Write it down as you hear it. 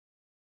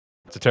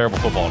It's a terrible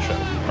football show,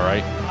 all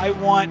right? I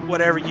want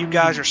whatever you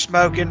guys are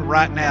smoking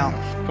right now.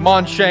 Come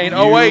on, Shane.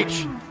 OH.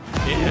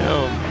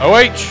 Damn.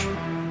 OH.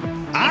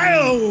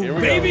 Oh,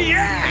 baby, go.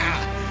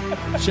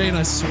 yeah. Shane,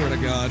 I swear to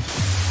God.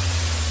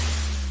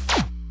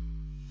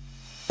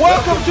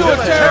 Welcome to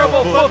a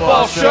terrible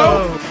football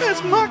show.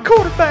 That's my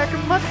quarterback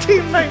and my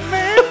teammate,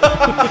 man.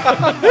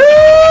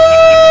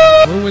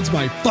 Ruins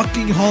my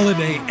fucking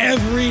holiday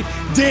every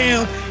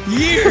damn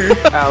year.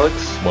 Alex,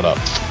 What up?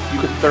 you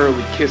could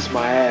thoroughly kiss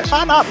my ass.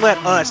 Why not let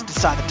us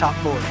decide the top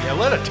four? Yeah,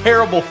 let a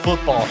terrible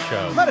football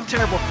show Let a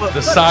terrible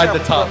decide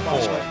the top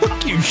football four. show.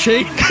 Fuck you,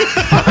 Shane.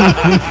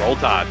 Roll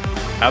Tide.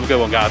 Have a good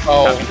one, guys.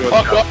 Oh, Have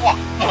a good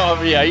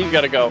one. yeah, he's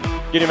got to go.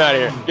 Get him out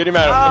of here. Get him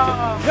out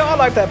of here. I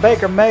like that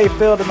Baker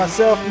Mayfield to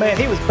myself, man.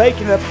 He was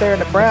baking it up there in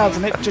the Browns,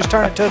 and it just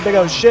turned into a big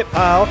old shit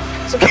pile.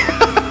 So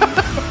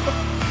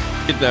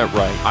Get that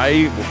right.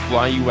 I will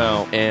fly you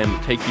out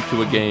and take you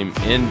to a game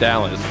in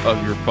Dallas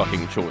of your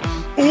fucking choice.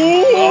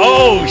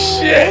 Oh,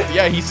 shit.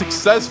 Yeah, he's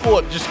successful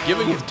at just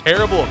giving his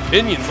terrible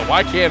opinions, so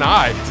why can't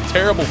I? It's a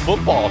terrible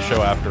football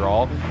show after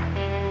all.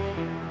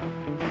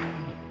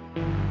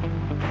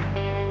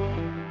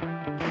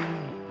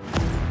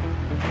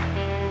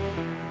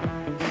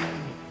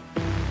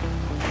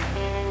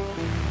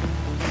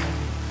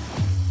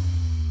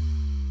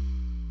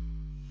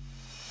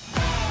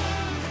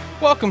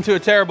 Welcome to a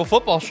terrible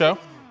football show,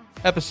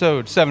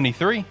 episode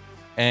 73.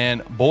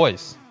 And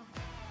boys,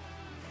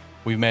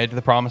 we've made it to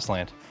the promised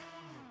land.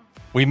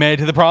 We made it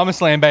to the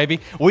promised land,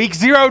 baby. Week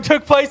 0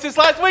 took place this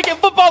last week and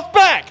football's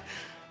back.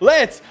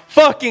 Let's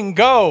fucking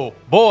go,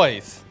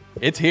 boys.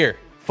 It's here.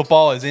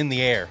 Football is in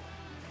the air.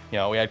 You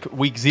know, we had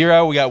week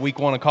 0, we got week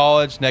 1 of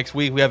college. Next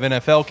week we have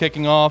NFL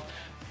kicking off.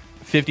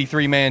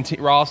 53-man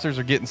rosters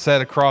are getting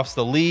set across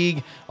the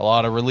league. A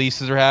lot of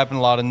releases are happening,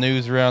 a lot of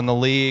news around the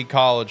league,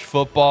 college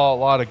football, a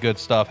lot of good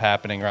stuff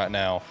happening right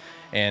now.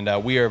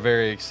 And we are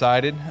very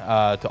excited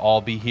to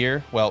all be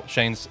here. Well,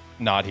 Shane's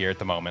not here at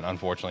the moment,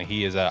 unfortunately.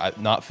 He is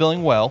not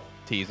feeling well.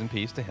 T's and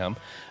P's to him.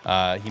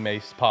 He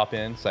may pop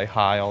in, say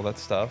hi, all that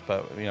stuff.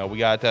 But, you know, we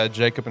got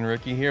Jacob and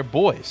Ricky here.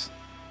 Boys,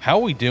 how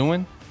we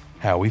doing?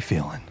 How we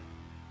feeling?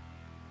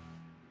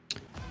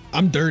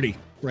 I'm dirty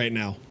right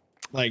now.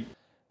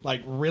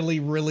 Like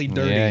really, really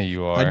dirty. Yeah,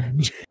 you are.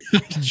 I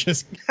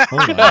just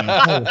hold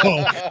on.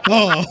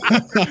 Oh.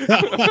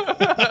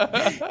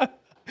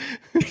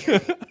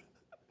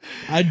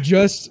 I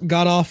just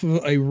got off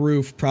of a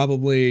roof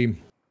probably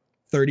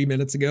 30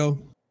 minutes ago,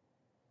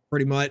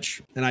 pretty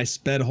much, and I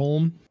sped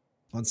home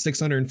on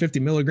 650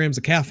 milligrams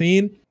of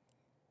caffeine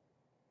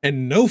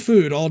and no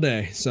food all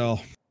day. So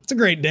it's a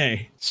great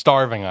day.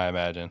 Starving, I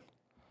imagine.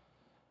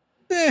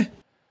 Eh.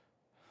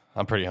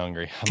 I'm pretty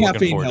hungry.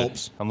 Caffeine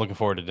helps. I'm looking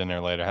forward to dinner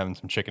later. Having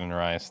some chicken and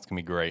rice. It's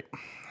gonna be great.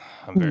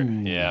 I'm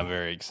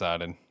very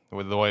excited.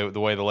 With the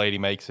way the lady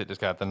makes it, just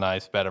got the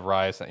nice bed of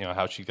rice. You know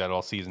how she got it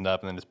all seasoned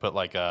up, and then just put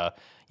like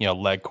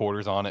leg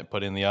quarters on it,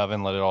 put it in the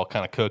oven, let it all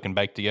kind of cook and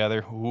bake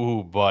together.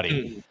 Ooh,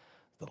 buddy,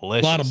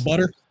 delicious. A lot of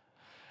butter.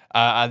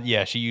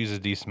 Yeah, she uses a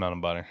decent amount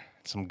of butter.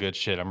 Some good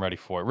shit. I'm ready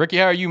for it. Ricky,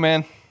 how are you,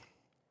 man?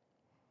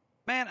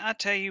 Man, I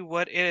tell you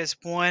what, it is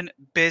one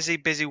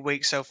busy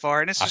week so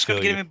far, and it's just I going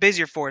to feel get you. even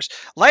busier for us.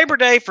 Labor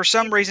Day, for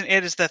some reason,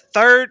 it is the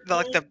third,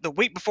 the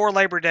week before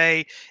Labor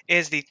Day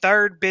is the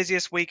third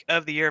busiest week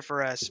of the year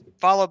for us,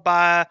 followed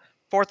by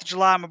 4th of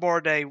July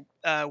Memorial Day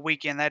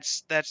weekend.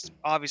 That's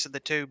obviously the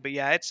two, but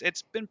yeah,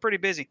 it's been pretty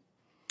busy.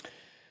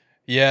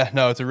 Yeah,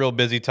 no, it's a real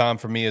busy time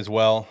for me as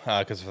well,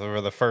 because for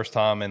the first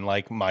time in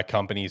like my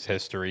company's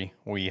history,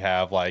 we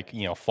have like,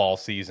 you know, fall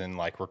season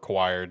like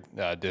required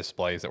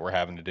displays that we're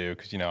having to do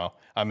because, you know,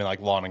 I'm in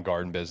like lawn and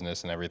garden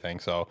business and everything.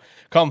 So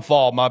come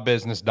fall, my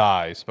business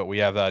dies, but we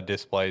have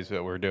displays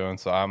that we're doing.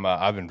 So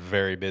I've been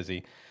very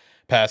busy.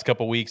 Past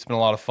couple weeks been a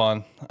lot of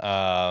fun,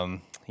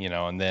 you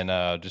know, and then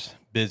just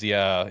busy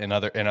in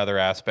other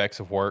aspects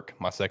of work,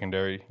 my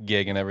secondary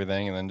gig and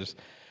everything, and then just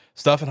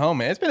stuff at home,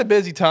 man. It's been a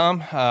busy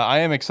time. I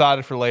am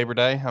excited for Labor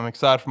Day. I'm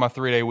excited for my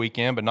 3-day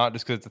weekend, but not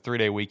just because it's a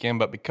 3-day weekend,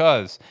 but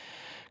because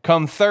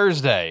come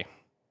Thursday,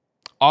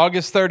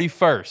 August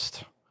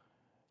 31st,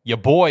 your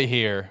boy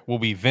here will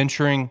be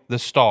venturing the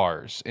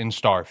stars in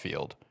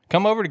Starfield.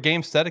 Come over to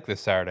Game Static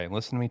this Saturday and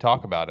listen to me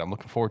talk about it. I'm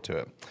looking forward to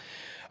it.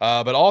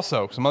 But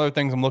also, some other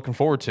things I'm looking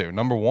forward to.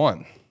 Number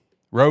one,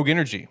 Rogue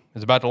Energy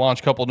is about to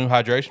launch a couple new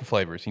hydration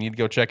flavors. You need to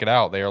go check it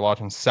out. They are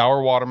launching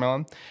sour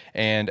watermelon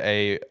and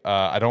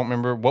I don't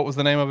remember, what was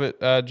the name of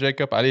it,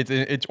 Jacob?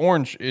 It's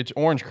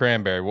orange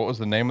cranberry. What was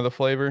the name of the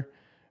flavor?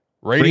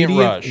 Radiant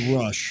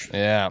Rush.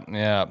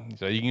 Yeah.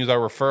 So you can use our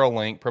referral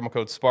link, promo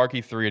code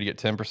Sparky3 to get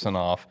 10%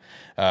 off.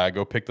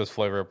 Go pick those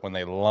flavor up when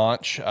they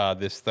launch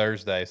this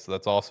Thursday. So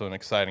that's also an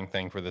exciting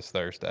thing for this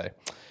Thursday.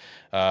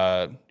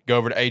 Go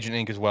over to Agent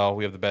Inc. as well.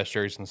 We have the best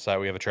jerseys on the site.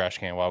 We have a trash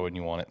can. Why wouldn't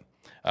you want it?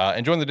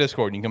 And join the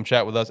Discord. You can come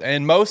chat with us.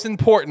 And most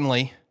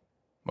importantly,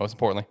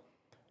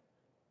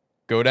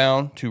 go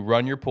down to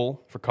Run Your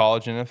Pool for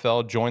college and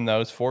NFL. Join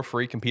those for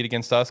free. Compete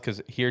against us because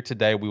here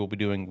today we will be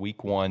doing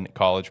week 1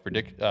 college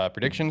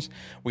predictions.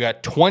 We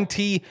got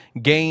 20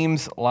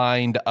 games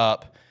lined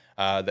up.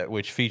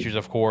 which features,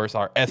 of course,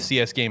 our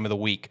FCS game of the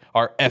week,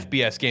 our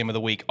FBS game of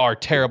the week, our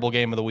terrible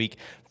game of the week.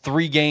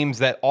 3 games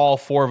that all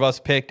 4 of us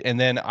picked, and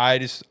then I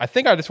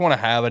think I just want to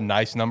have a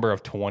nice number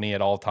of 20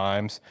 at all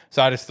times.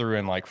 So I just threw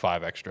in like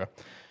 5 extra.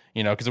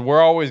 Because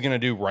we're always going to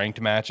do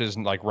ranked matches,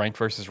 like ranked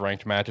versus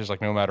ranked matches,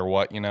 like no matter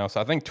what,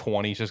 So I think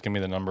 20 is just going to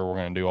be the number we're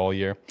going to do all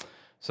year.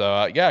 So,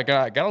 I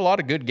got a lot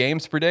of good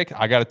games to predict.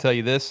 I got to tell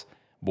you this,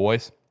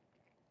 boys.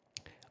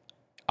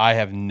 I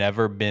have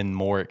never been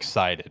more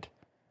excited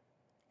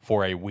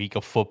for a week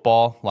of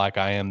football like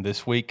I am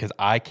this week, because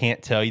I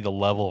can't tell you the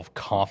level of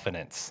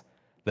confidence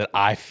that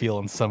I feel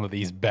in some of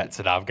these bets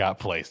that I've got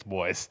placed,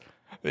 boys.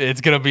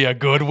 It's going to be a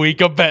good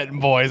week of betting,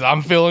 boys.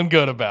 I'm feeling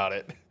good about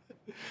it.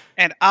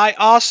 And I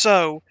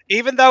also,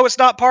 even though it's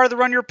not part of the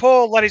Run Your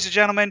Pool, ladies and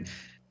gentlemen,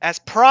 as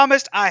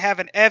promised, I have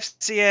an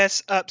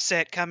FCS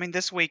upset coming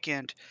this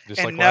weekend. Just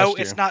and like no, last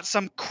year. it's not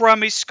some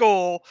crummy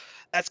school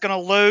that's going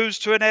to lose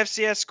to an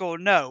FCS school.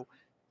 No,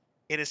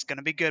 it is going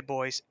to be good,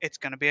 boys. It's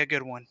going to be a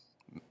good one.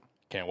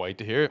 Can't wait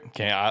to hear it.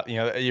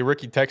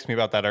 Ricky texted me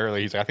about that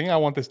earlier. He's like, I think I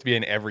want this to be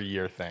an every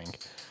year thing,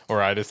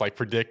 or I just like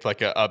predict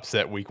like an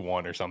upset week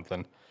 1 or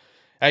something.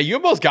 Hey, you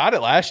almost got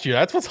it last year.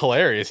 That's what's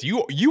hilarious.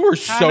 You were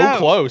so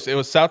close. It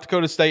was South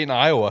Dakota State and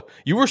Iowa.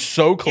 You were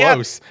so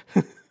close.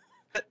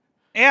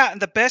 Yeah,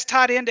 and the best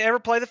tight end to ever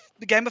play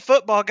the game of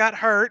football got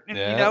hurt, and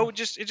it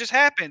just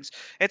happens.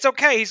 It's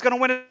okay. He's going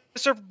to win a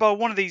Super Bowl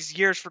one of these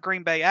years for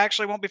Green Bay.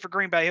 Actually, it won't be for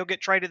Green Bay. He'll get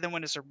traded then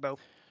win a Super Bowl.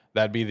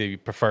 That'd be the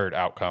preferred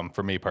outcome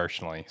for me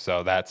personally.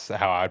 So that's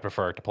how I'd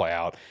prefer it to play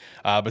out.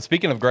 But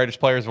speaking of greatest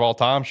players of all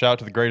time, shout out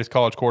to the greatest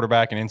college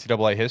quarterback in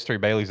NCAA history.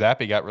 Bailey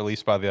Zappi got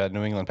released by the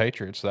New England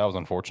Patriots, so that was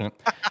unfortunate.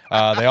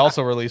 They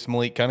also released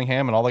Malik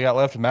Cunningham, and all they got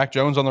left is Mac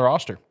Jones on the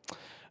roster.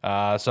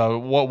 So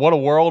what a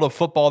world of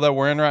football that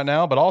we're in right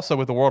now, but also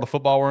with the world of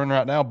football we're in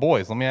right now,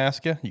 boys, let me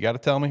ask you, you got to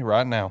tell me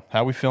right now,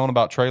 how we feeling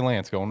about Trey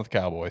Lance going to the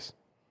Cowboys?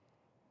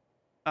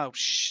 Oh,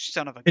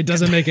 son of a... It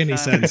doesn't make any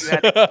sense.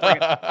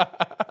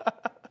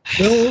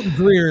 Will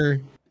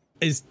Greer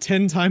is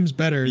 10 times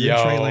better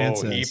than Trey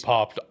Lance is. He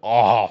popped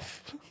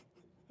off.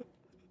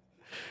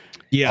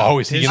 Yeah. Oh,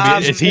 is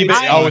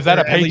that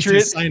a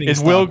Patriot?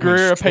 Is Will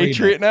Greer a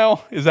Patriot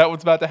now? Is that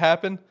what's about to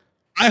happen?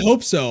 I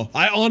hope so.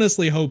 I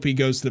honestly hope he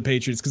goes to the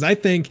Patriots, because I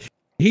think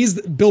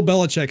he's Bill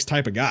Belichick's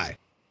type of guy.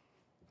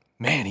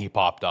 Man, he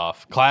popped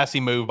off. Classy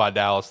move by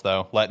Dallas,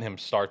 though, letting him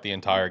start the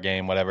entire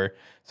game, whatever,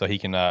 so he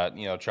can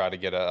try to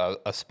get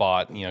a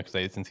spot,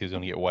 since he was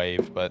going to get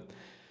waived. But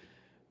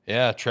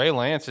yeah, Trey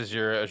Lance is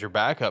your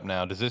backup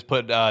now. Does this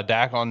put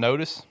Dak on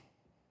notice?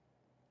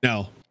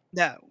 No.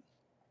 No.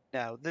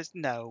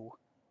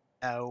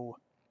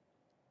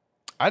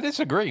 I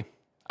disagree.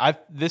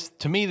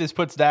 To me, this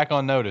puts Dak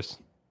on notice.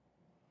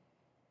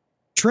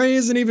 Trey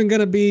isn't even going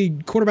to be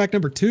quarterback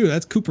number 2.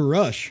 That's Cooper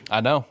Rush. I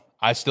know.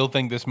 I still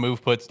think this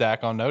move puts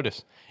Dak on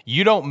notice.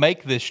 You don't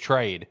make this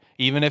trade,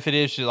 even if it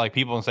is just like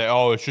people say,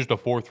 oh, it's just a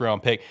 4th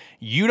round pick.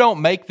 You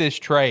don't make this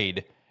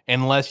trade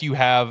unless you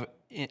have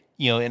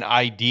an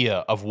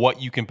idea of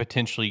what you can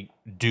potentially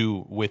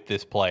do with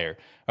this player.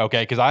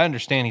 Okay, because I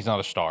understand he's not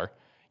a star.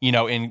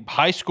 In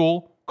high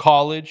school,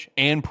 college,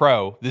 and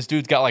pro, this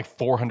dude's got like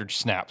 400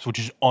 snaps, which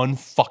is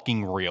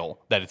unfucking real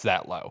that it's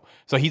that low.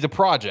 So he's a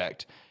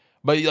project.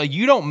 But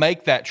you don't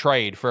make that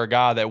trade for a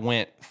guy that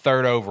went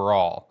 3rd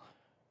overall,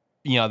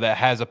 that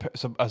has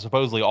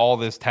supposedly all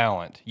this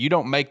talent. You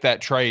don't make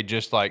that trade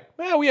just like,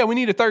 well, yeah, we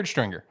need a 3rd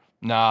stringer.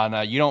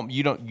 Nah, you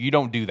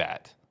don't do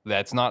that.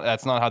 That's not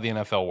how the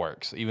NFL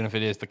works. Even if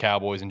it is the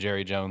Cowboys and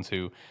Jerry Jones,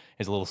 who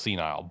is a little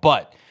senile.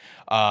 But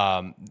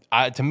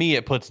to me,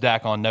 it puts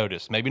Dak on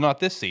notice. Maybe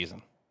not this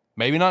season,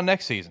 maybe not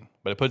next season,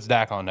 but it puts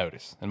Dak on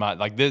notice.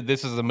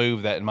 This is a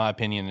move that, in my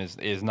opinion,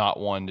 is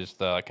not one just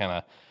kind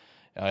of.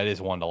 It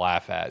is one to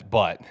laugh at,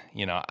 but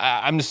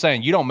I'm just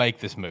saying you don't make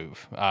this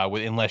move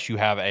unless you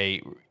have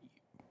a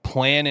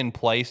plan in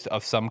place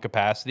of some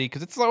capacity.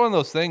 Because it's one of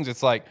those things.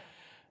 It's like,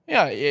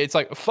 it's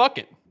like fuck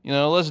it,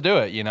 let's do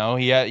it.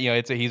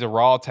 He's a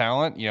raw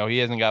talent. He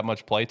hasn't got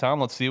much play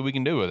time. Let's see what we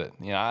can do with it.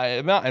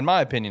 In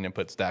my opinion, it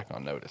puts Dak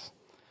on notice.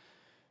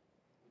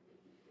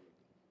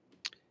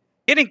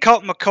 Getting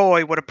Colt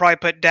McCoy would have probably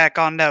put Dak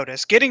on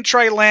notice. Getting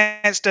Trey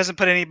Lance doesn't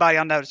put anybody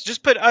on notice.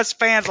 Just put us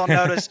fans on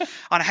notice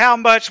on how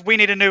much we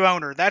need a new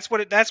owner. That's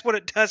what it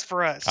does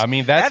for us. I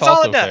mean, that's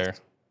also fair.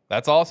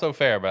 That's also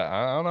fair, but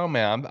I don't know,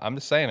 man. I'm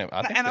just saying it.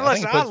 I think it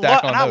puts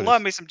Dak on notice. I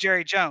love me some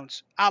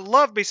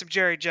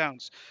Jerry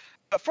Jones.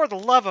 But for the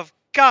love of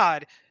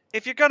God,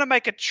 if you're going to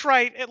make a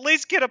trade, at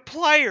least get a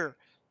player,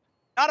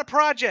 not a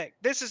project.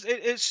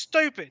 It's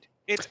stupid.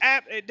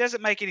 It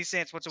doesn't make any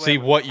sense whatsoever. See,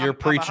 what you're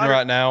preaching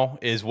right now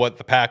is what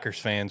the Packers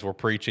fans were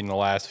preaching the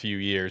last few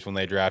years when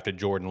they drafted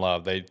Jordan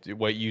Love. They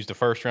used a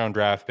 1st round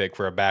draft pick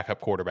for a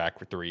backup quarterback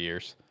for 3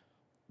 years.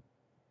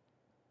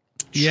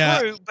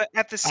 True, but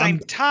at the same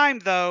time,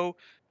 though,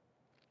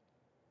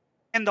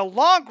 in the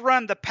long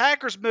run, the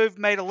Packers move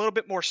made a little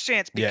bit more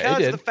sense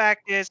because the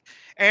fact is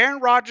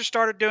Aaron Rodgers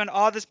started doing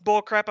all this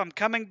bull crap. I'm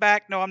coming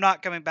back. No, I'm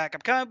not coming back.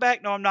 I'm coming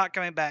back. No, I'm not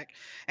coming back.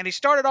 And he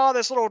started all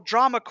this little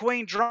drama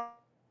queen drama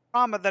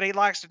drama that he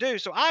likes to do.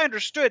 So I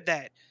understood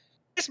that.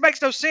 This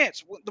makes no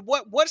sense.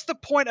 What's the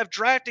point of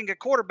drafting a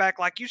quarterback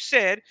like you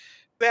said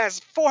who has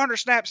 400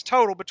 snaps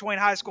total between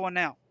high school and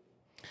now?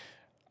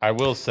 I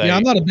will say, Yeah,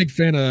 I'm not a big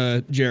fan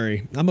of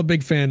Jerry. I'm a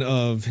big fan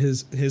of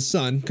his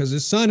son because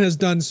his son has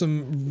done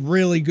some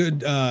really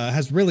good,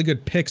 has really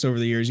good picks over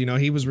the years. You know,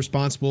 he was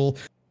responsible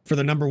for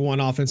the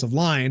 #1 offensive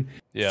line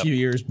a few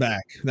years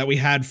back that we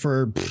had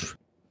for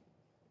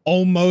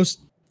almost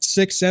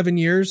 6-7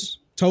 years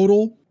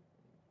total.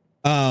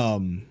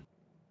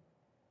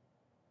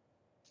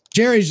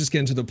 Jerry's just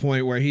getting to the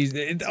point where he's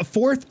a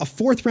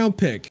fourth round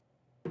pick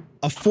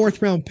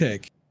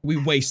we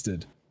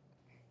wasted.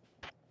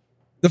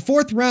 The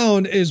 4th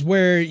round is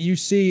where you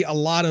see a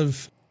lot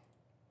of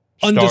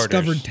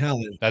undiscovered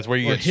talent. That's where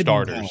you get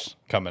starters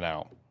coming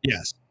out.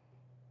 Yes.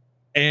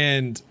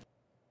 And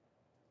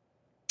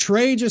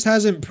Trey just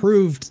hasn't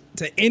proved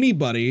to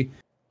anybody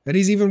that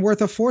he's even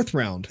worth a 4th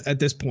round at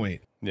this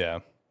point. Yeah.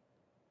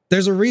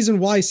 There's a reason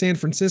why San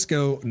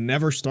Francisco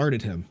never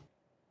started him.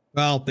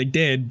 Well, they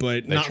did,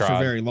 but not for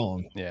very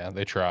long. Yeah,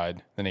 they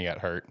tried. Then he got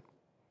hurt.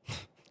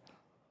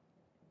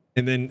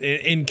 And then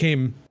in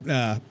came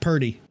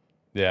Purdy.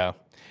 Yeah.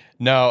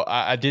 No,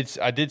 I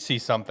did see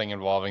something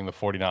involving the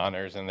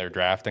 49ers and their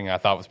drafting I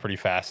thought was pretty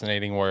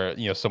fascinating where,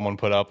 you know, someone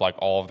put up like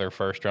all of their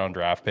first round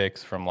draft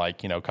picks from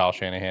like, you know, Kyle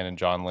Shanahan and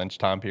John Lynch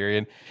time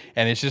period.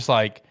 And it's just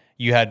like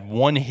you had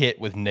one hit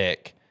with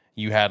Nick.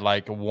 You had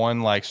like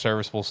one like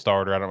serviceable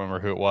starter. I don't remember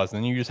who it was.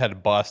 And then you just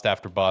had bust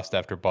after bust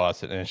after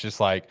bust. And it's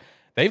just like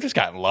they've just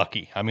gotten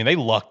lucky. I mean, they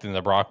lucked in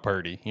the Brock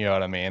Purdy. You know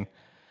what I mean?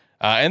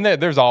 And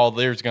there's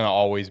going to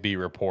always be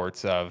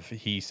reports of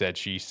he said,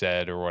 she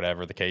said, or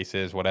whatever the case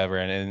is, whatever.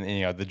 And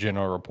you know, the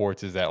general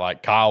reports is that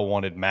like Kyle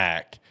wanted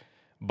Mac,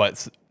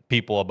 but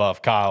people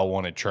above Kyle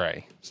wanted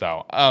Trey.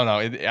 So I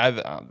don't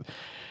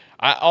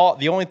know.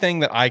 The only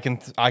thing that I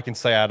can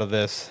say out of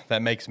this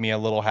that makes me a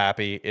little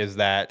happy is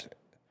that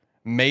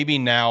maybe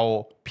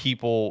now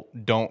people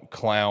don't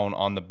clown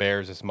on the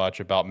Bears as much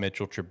about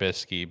Mitchell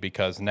Trubisky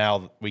because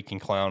now we can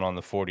clown on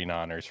the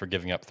 49ers for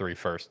giving up 3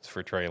 firsts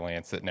for Trey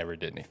Lance that never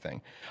did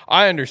anything.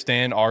 I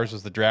understand ours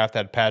was the draft that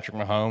had Patrick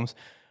Mahomes,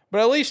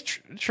 but at least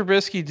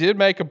Trubisky did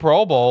make a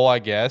Pro Bowl, I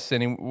guess,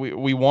 and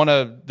we won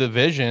a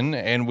division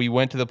and we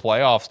went to the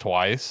playoffs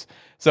twice.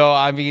 So,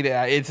 I mean,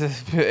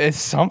 it's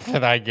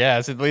something, I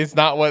guess. At least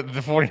not what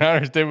the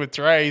 49ers did with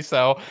Trey.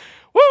 So,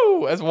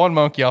 woo, that's one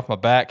monkey off my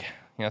back.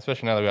 Yeah,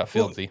 especially now that we got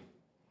Fieldsy.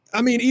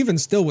 I mean, even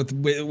still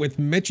with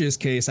Mitch's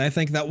case, I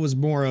think that was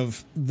more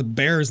of the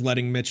Bears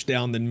letting Mitch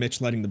down than Mitch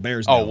letting the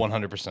Bears down. Oh,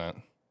 100%.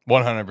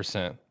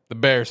 100%. The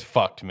Bears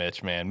fucked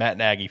Mitch, man. Matt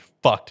Nagy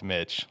fucked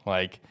Mitch.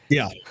 Like,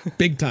 yeah,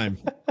 big time.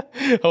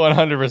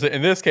 100%.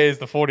 In this case,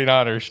 the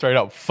 49ers straight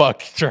up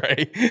fucked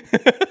Trey.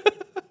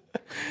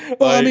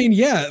 Well, I mean,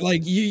 yeah,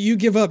 like you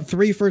give up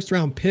 3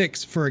 first-round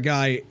picks for a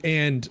guy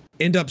and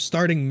end up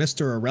starting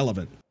Mr.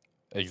 Irrelevant.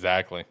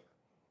 Exactly.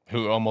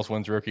 Who almost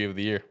wins Rookie of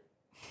the Year.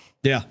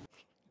 Yeah.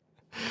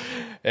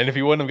 And if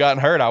he wouldn't have gotten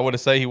hurt, I would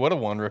have said he would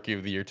have won Rookie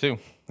of the Year too,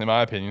 in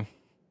my opinion.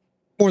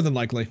 More than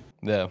likely.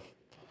 Yeah.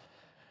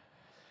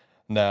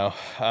 No.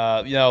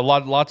 You know,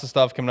 lots of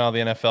stuff coming out of the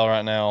NFL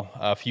right now.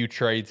 A few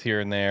trades here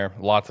and there.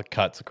 Lots of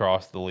cuts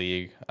across the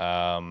league.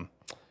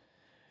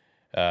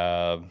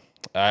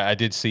 I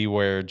did see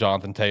where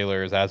Jonathan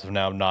Taylor is, as of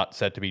now, not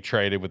set to be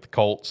traded with the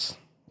Colts.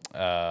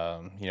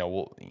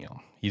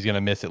 He's going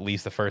to miss at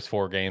least the first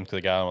 4 games because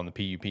they got him on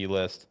the PUP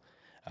list.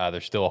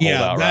 There's still a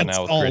holdout right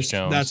now with Chris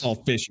Jones. That's all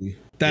fishy.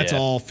 That's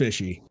all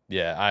fishy.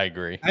 Yeah, I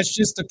agree. That's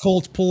just the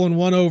Colts pulling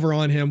one over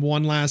on him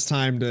one last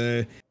time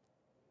to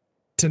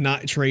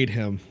not trade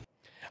him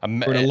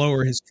or to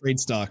lower his trade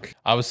stock.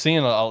 I was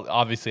seeing,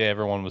 obviously,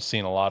 everyone was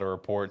seeing a lot of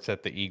reports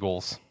that the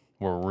Eagles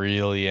were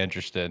really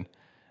interested.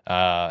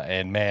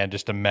 And man,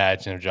 just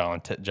imagine if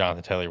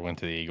Jonathan Taylor went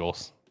to the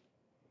Eagles.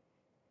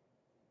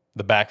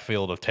 The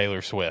backfield of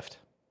Taylor Swift.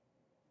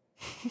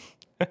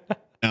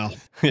 No.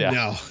 Yeah.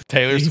 No.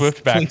 Taylor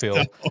Swift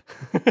backfield.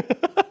 No.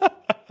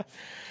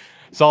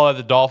 Saw that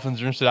the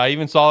Dolphins are interested. I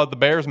even saw that the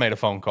Bears made a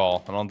phone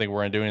call. I don't think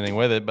we're going to do anything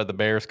with it, but the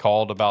Bears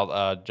called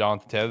about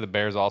Jonathan Taylor. The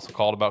Bears also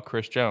called about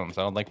Chris Jones.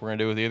 I don't think we're going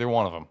to do with either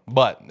one of them.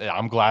 But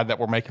I'm glad that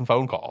we're making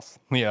phone calls.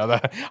 You know,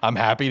 I'm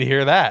happy to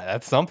hear that.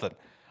 That's something.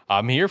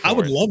 I'm here for it. I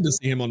would love to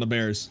see him on the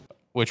Bears.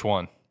 Which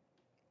one?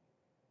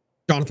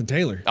 Jonathan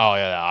Taylor. Oh,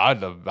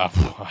 yeah.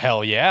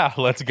 Hell yeah.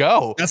 Let's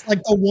go. That's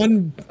like the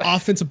one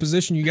offensive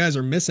position you guys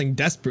are missing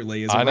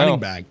desperately is a running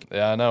back.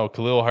 Yeah, I know.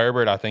 Khalil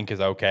Herbert, I think, is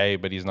okay,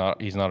 but he's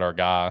not our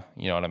guy.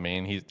 You know what I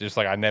mean? He's just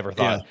like I never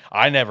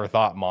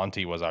thought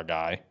Monty was our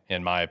guy,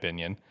 in my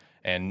opinion.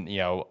 And, you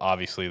know,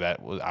 obviously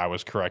I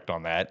was correct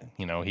on that.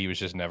 You know, he was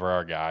just never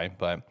our guy.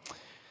 But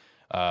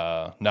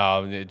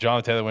no,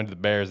 Jonathan Taylor went to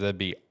the Bears, that'd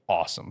be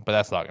awesome, but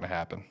that's not going to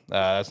happen.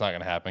 That's not going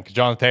to happen because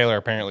Jonathan Taylor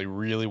apparently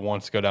really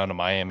wants to go down to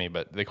Miami,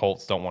 but the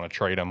Colts don't want to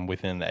trade him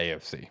within the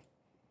AFC.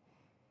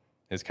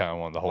 It's kind of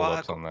one of the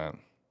holdups on that.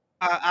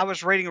 I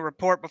was reading a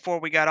report before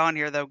we got on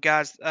here, though,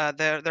 guys.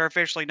 They're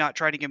officially not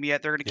trading him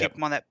yet. They're going to keep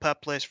him on that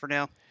PUP list for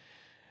now.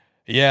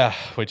 Yeah,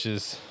 which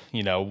is,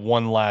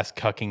 one last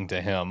cucking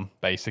to him,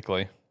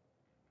 basically.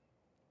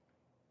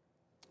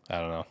 I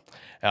don't know.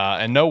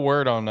 And no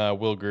word on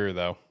Will Greer,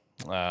 though.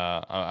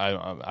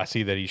 I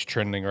see that he's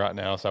trending right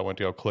now, so I went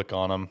to go click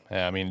on him.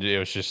 I mean, it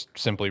was just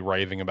simply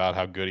raving about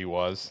how good he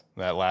was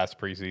that last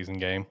preseason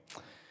game.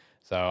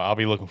 So I'll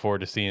be looking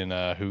forward to seeing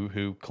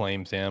who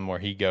claims him, where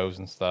he goes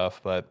and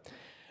stuff. But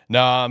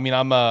no, I mean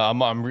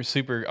I'm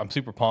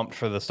super pumped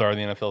for the start of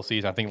the NFL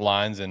season. I think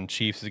Lions and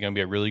Chiefs is going to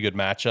be a really good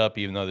matchup,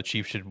 even though the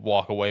Chiefs should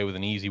walk away with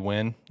an easy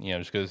win,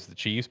 just because it's the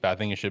Chiefs. But I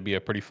think it should be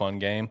a pretty fun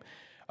game.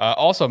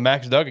 Also,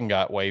 Max Duggan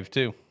got waived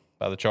too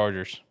by the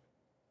Chargers.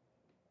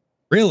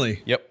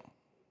 Really? Yep.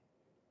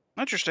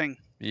 Interesting.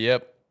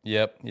 Yep.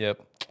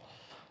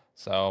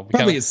 So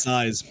Probably his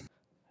size.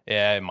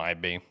 Yeah, it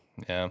might be.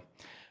 Yeah.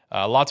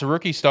 Lots of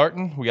rookies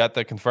starting. We got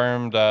the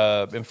confirmed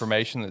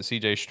information that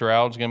C.J.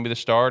 Stroud's going to be the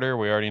starter.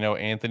 We already know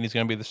Anthony's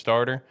going to be the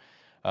starter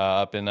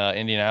up in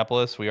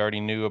Indianapolis. We already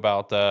knew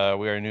about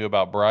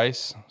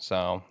Bryce.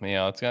 So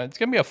it's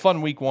gonna be a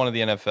fun week 1 of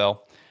the NFL.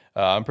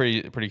 I'm pretty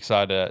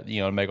excited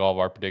to make all of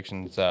our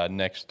predictions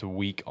next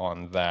week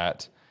on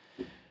that.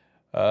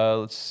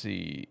 Let's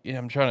see. Yeah,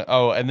 I'm trying to.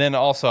 Oh, and then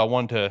also I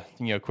wanted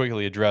to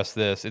quickly address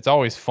this. It's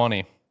always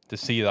funny to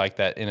see like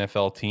that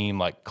NFL team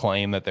like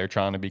claim that they're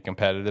trying to be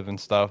competitive and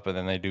stuff, but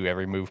then they do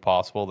every move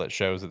possible that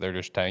shows that they're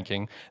just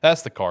tanking.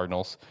 That's the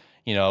Cardinals.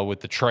 With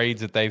the trades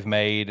that they've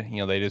made,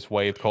 they just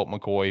waived Colt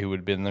McCoy, who would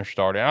have been their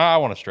starter. And I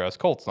want to stress,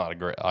 Colt's not a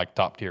great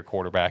top tier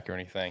quarterback or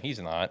anything. He's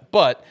not,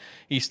 but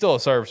he's still a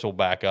serviceable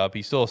backup.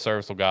 He's still a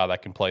serviceable guy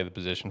that can play the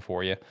position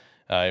for you.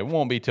 It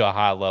won't be to a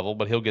high level,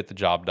 but he'll get the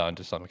job done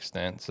to some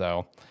extent.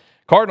 So,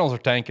 Cardinals are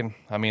tanking.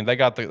 I mean, they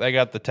got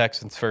the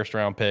Texans' first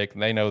round pick,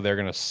 and they know they're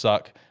going to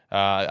suck.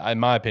 In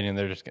my opinion,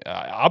 they're just.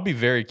 I'll be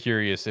very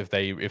curious if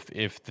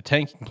the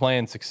tanking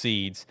plan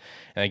succeeds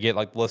and they get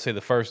like, let's say, the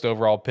first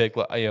overall pick.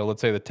 Let's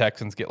say the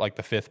Texans get like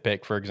the 5th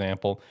pick, for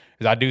example,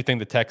 because I do think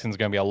the Texans are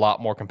going to be a lot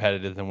more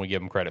competitive than we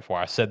give them credit for.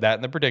 I said that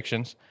in the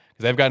predictions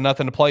because they've got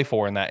nothing to play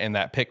for in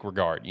that pick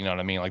regard. You know what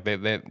I mean? Like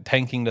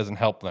tanking doesn't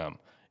help them.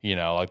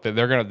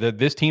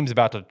 This team's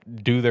about to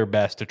do their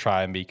best to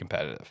try and be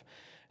competitive,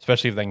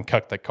 especially if they can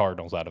cut the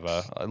Cardinals out of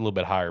a little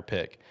bit higher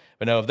pick.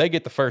 But no, if they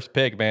get the first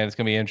pick, man, it's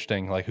going to be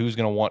interesting. Like, who's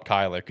going to want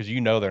Kyler? Because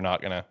they're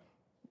not going to,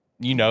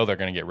 they're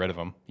going to get rid of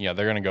him. They're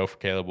going to go for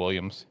Caleb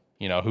Williams.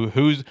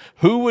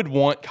 Who would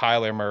want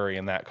Kyler Murray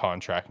in that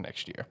contract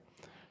next year?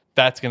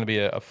 That's going to be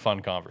a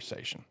fun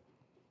conversation.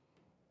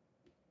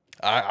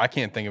 I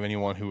can't think of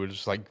anyone who would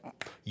just like,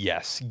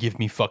 yes, give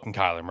me fucking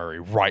Kyler Murray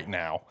right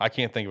now. I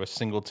can't think of a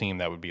single team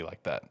that would be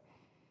like that.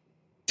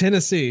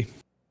 Tennessee.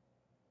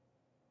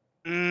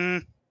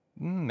 Maybe.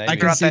 I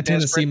can see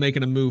Tennessee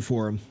making a move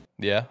for him.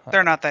 Yeah.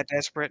 They're not that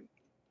desperate.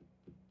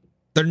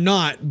 They're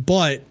not,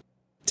 but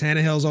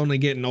Tannehill's only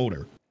getting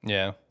older.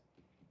 Yeah.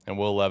 And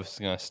Will Levis is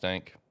going to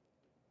stink.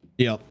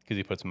 Yep. Because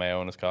he puts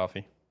mayo in his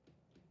coffee.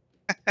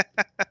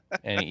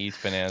 And he eats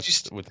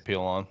bananas with the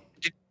peel on.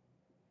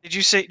 Did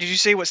you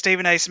see what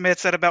Stephen A. Smith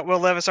said about Will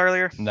Levis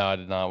earlier? No, I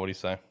did not. What did he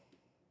say?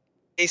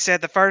 He said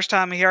the first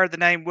time he heard the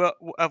name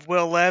of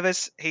Will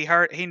Levis, he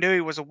knew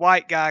he was a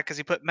white guy because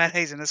he put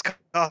mayonnaise in his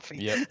coffee.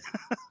 Yep.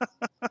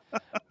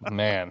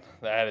 Man,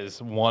 that is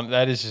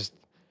just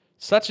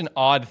such an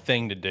odd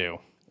thing to do.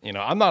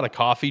 I'm not a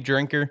coffee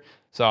drinker,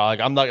 so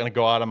I'm not going to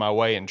go out of my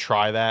way and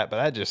try that, but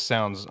that just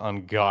sounds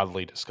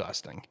ungodly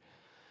disgusting.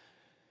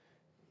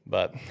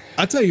 But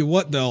I'll tell you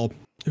what, though,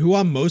 who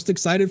I'm most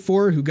excited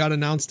for, who got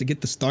announced to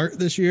get the start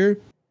this year,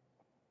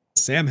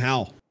 Sam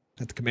Howell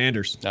at the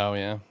Commanders. Oh,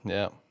 yeah.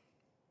 Yeah.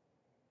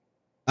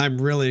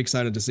 I'm really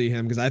excited to see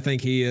him because I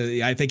think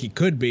he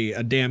could be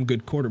a damn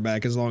good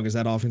quarterback as long as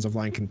that offensive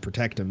line can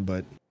protect him.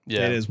 But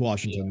it is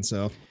Washington,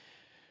 so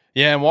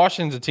yeah. And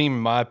Washington's a team, in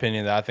my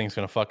opinion, that I think is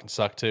going to fucking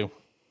suck too.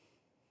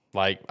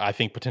 Like I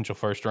think potential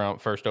first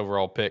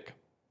overall pick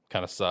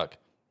kind of suck.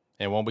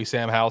 It won't be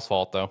Sam Howell's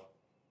fault though.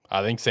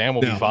 I think Sam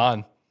will be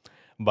fine,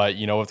 but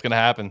you know what's going to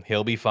happen?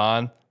 He'll be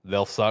fine.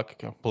 They'll suck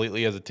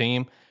completely as a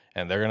team,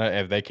 and they're gonna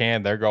if they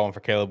can, they're going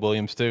for Caleb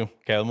Williams too.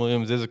 Caleb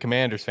Williams is a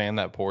Commanders fan.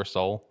 That poor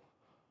soul.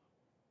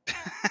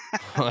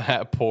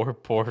 That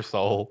poor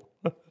soul.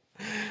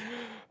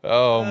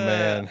 Oh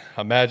man,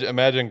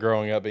 imagine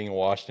growing up being a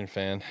Washington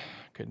fan.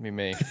 Couldn't be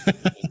me.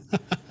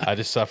 I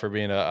just suffer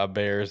being a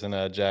Bears and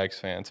a Jags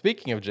fan.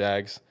 Speaking of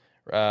Jags,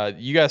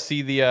 you guys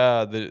see the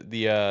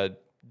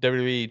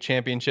WWE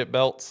Championship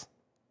belts?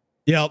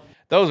 Yep.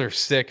 Those are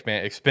sick,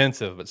 man.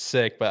 Expensive, but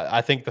sick. But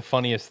I think the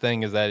funniest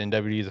thing is that in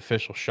WWE's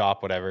official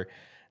shop, whatever,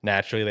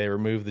 naturally they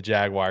removed the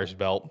Jaguars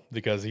belt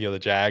because the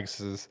Jags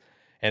is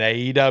an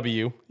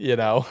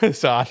AEW,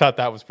 so I thought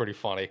that was pretty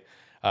funny.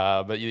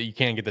 But you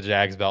can't get the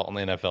Jags belt in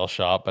the NFL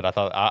shop. But I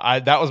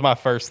thought that was my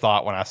first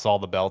thought when I saw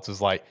the belts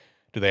is like,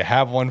 do they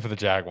have one for the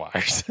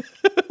Jaguars?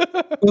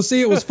 Well,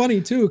 see, it was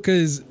funny too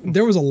because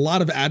there was a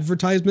lot of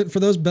advertisement for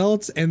those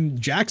belts, and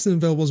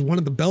Jacksonville was one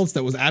of the belts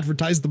that was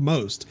advertised the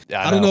most.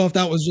 I don't know if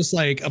that was just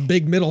like a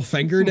big middle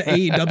finger to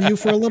AEW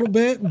for a little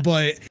bit,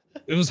 but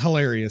It was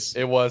hilarious.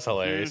 It was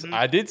hilarious. Mhm.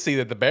 I did see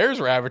that the Bears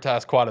were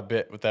advertised quite a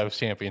bit with those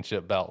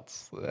championship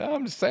belts.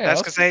 I'm just saying.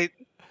 That's because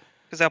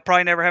they'll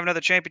probably never have another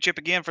championship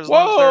again for as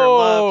long as they're in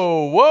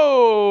love.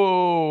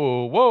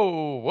 Whoa.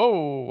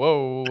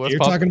 You're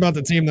talking about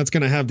the team that's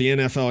going to have the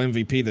NFL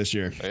MVP this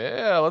year.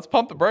 Yeah, let's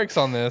pump the brakes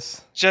on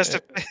this. Just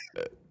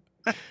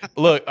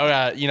Look,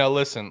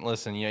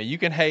 listen, you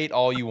can hate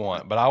all you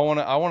want, but I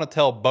want to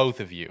tell both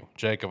of you,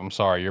 Jacob, I'm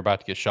sorry, you're about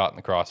to get shot in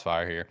the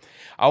crossfire here.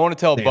 I want to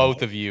tell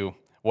both of you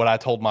what I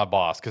told my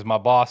boss, because my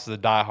boss is a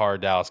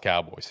diehard Dallas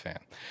Cowboys fan.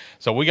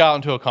 So we got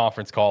into a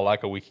conference call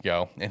like a week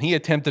ago, and he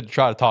attempted to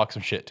try to talk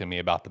some shit to me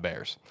about the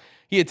Bears.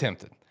 He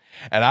attempted.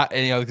 And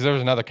because there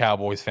was another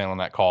Cowboys fan on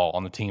that call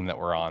on the team that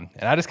we're on.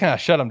 And I just kind of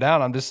shut him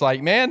down. I'm just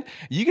like, man,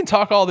 you can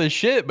talk all this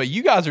shit, but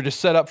you guys are just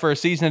set up for a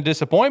season of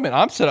disappointment.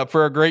 I'm set up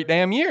for a great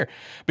damn year.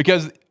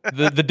 Because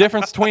the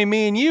difference between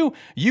me and you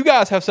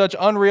guys have such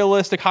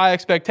unrealistic high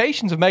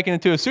expectations of making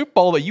it to a Super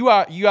Bowl that you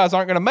guys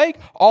aren't going to make.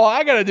 All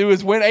I got to do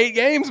is win 8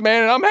 games,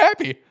 man, and I'm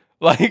happy.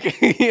 Like,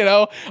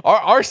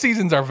 our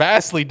seasons are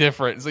vastly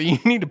different. So you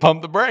need to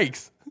pump the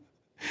brakes.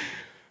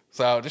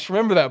 So just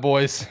remember that,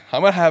 boys.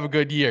 I'm going to have a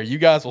good year. You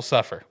guys will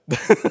suffer.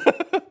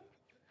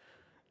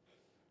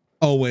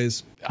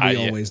 Always. We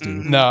always do.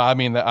 No, I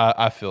mean,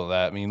 I feel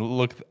that. I mean,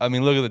 look at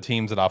the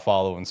teams that I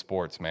follow in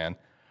sports, man.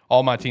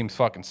 All my teams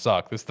fucking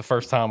suck. This is the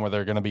first time where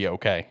they're going to be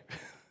okay.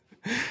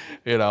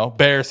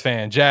 Bears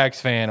fan, Jags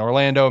fan,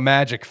 Orlando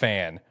Magic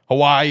fan,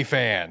 Hawaii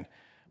fan,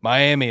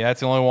 Miami. That's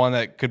the only one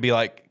that could be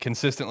like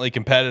consistently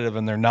competitive,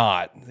 and they're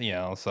not.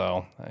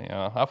 So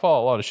I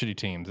follow a lot of shitty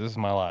teams. This is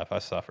my life. I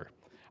suffer.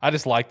 I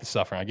just like the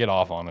suffering. I get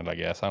off on it, I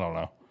guess. I don't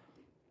know.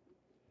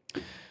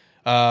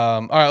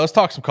 All right, let's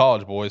talk some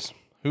college, boys.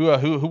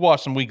 Who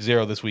watched some week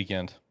 0 this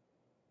weekend?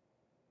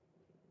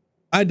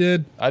 I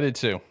did. I did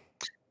too.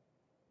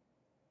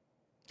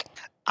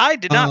 I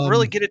did not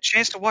really get a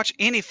chance to watch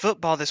any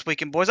football this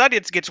weekend, boys. I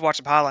did get to watch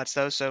some highlights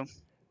though. So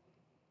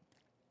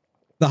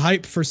the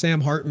hype for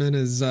Sam Hartman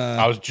is.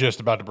 I was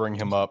just about to bring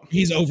him up.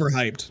 He's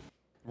overhyped.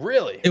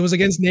 Really? It was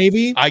against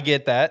Navy. I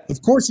get that.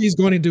 Of course he's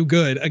going to do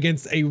good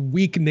against a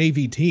weak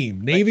Navy team.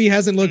 Navy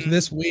hasn't looked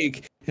this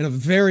weak in a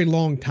very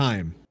long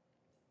time.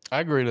 I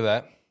agree to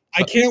that.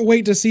 I can't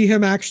wait to see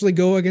him actually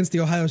go against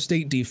the Ohio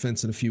State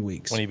defense in a few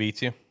weeks. When he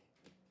beats you?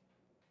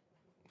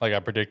 Like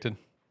I predicted?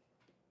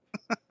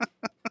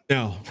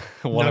 No.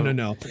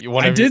 No.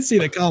 I did see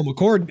that Kyle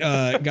McCord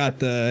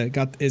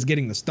is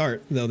getting the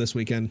start though this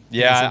weekend.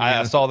 Yeah,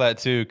 I saw that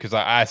too because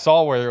I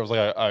saw where there was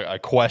like a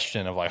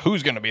question of like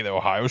who's going to be the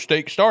Ohio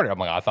State starter. I'm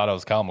like, I thought it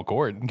was Kyle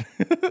McCord.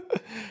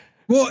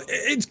 Well,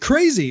 it's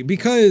crazy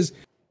because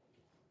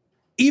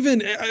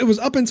even it was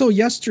up until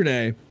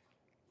yesterday,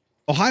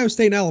 Ohio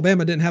State and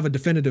Alabama didn't have a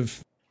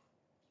definitive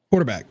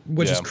quarterback,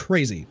 which is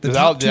crazy. Does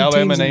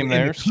Alabama name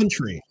theirs? In the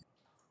country.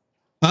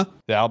 Huh?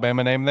 The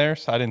Alabama name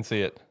theirs? I didn't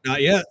see it.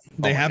 Not yet.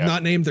 They have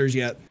not named theirs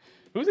yet.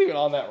 Who's even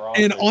on that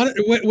roster? And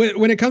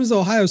when it comes to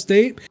Ohio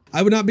State,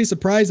 I would not be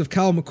surprised if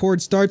Kyle McCord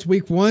starts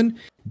week 1,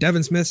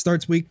 Devin Smith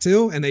starts week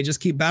 2, and they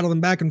just keep battling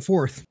back and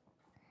forth.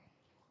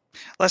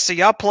 Let's see.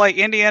 Y'all play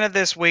Indiana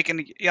this week,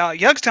 and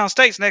Youngstown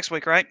State's next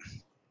week, right?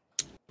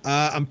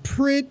 I'm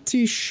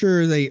pretty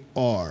sure they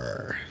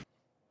are.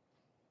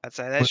 I'd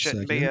say that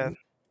shouldn't be a...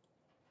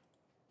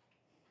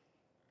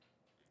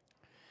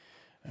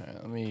 All right,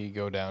 let me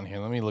go down here.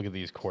 Let me look at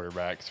these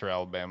quarterbacks for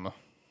Alabama.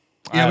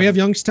 Yeah, we have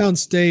Youngstown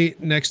State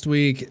next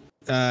week,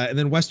 and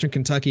then Western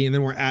Kentucky, and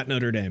then we're at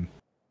Notre Dame.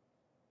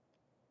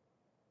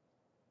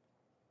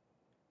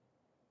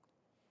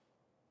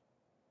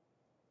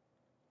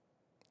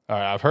 All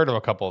right, I've heard of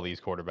a couple of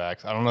these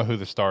quarterbacks. I don't know who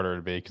the starter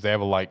would be because they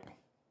have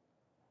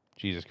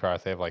Jesus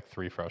Christ, they have like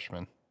 3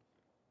 freshmen.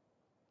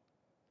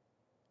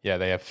 Yeah,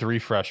 they have 3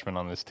 freshmen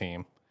on this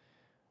team.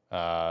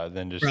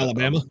 Then just for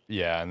Alabama.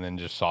 And then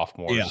just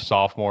sophomores. Yeah.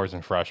 Sophomores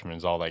and freshmen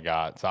is all they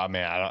got. So I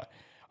mean, I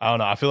don't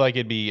know. I feel like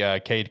it'd be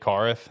Cade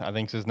Carruth, I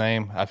think's his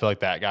name. I feel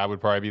like that guy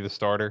would probably be the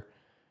starter.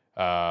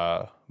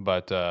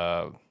 But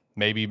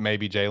maybe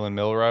Jalen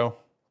Milroe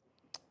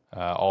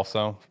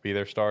also be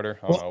their starter.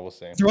 I don't know. We'll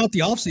see. Throughout the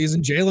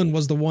offseason, Jalen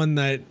was the one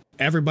that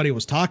everybody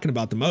was talking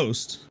about the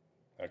most.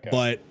 Okay.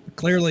 But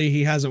clearly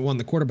he hasn't won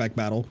the quarterback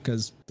battle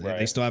because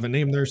they still haven't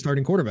named their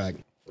starting quarterback.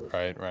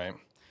 Right.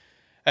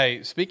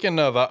 Hey, speaking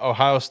of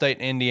Ohio State,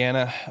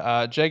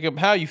 Indiana, Jacob,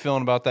 how are you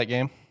feeling about that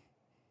game?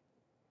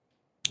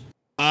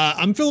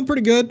 I'm feeling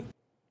pretty good.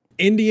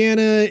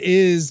 Indiana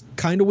is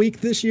kind of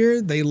weak this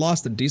year. They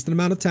lost a decent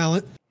amount of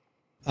talent.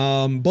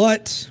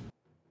 But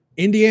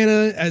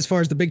Indiana, as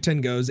far as the Big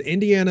Ten goes,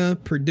 Indiana,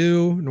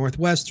 Purdue,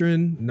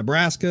 Northwestern,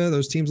 Nebraska,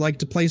 those teams like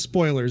to play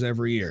spoilers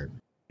every year.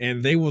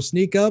 And they will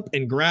sneak up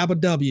and grab a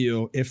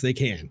W if they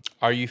can.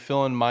 Are you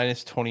feeling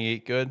minus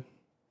 28 good?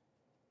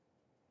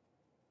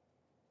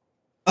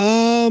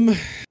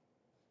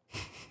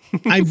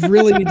 I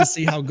really need to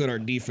see how good our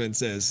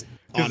defense is,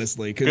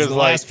 honestly, because the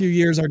last few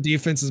years our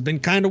defense has been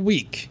kind of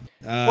weak.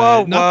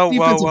 Whoa.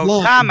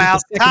 Time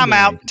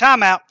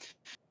out.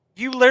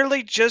 You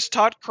literally just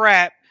talked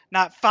crap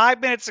not 5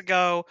 minutes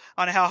ago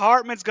on how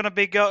Hartman's going to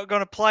be going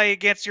to play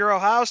against your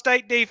Ohio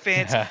State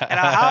defense, and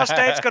Ohio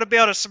State's going to be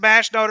able to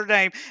smash Notre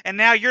Dame, and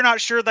now you're not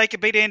sure they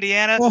could beat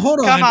Indiana. Well, hold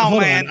Come on,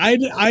 hold man.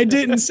 on. I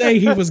didn't say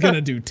he was going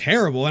to do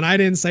terrible, and I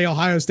didn't say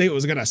Ohio State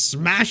was going to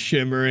smash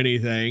him or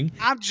anything.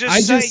 I'm just I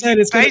saying just said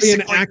you it's going to be an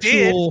basically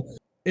actual.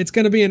 It's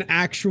going to be an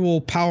actual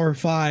Power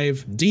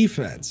 5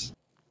 defense.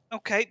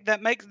 Okay,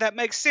 that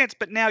makes sense.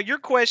 But now you're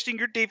questioning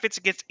your defense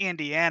against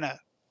Indiana.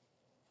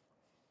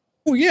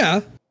 Oh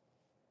yeah.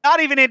 Not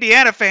even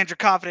Indiana fans are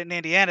confident in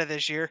Indiana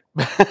this year.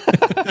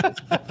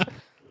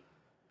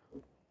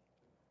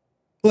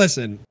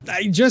 Listen,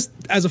 I just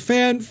as a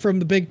fan from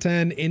the Big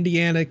Ten,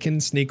 Indiana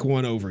can sneak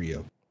one over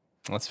you.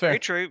 That's fair. Very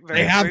true. Very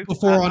They have true.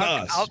 before on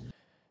us.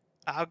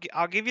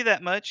 I'll give you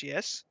that much.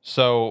 Yes.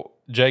 So,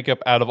 Jacob,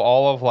 out of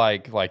all of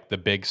like the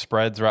big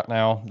spreads right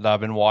now that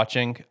I've been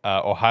watching,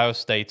 Ohio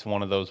State's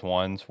one of those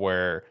ones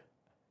where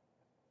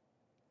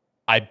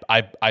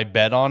I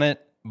bet on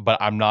it,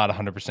 but I'm not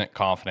 100%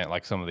 confident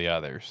like some of the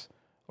others,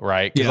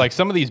 right? Because like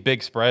some of these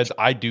big spreads,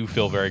 I do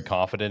feel very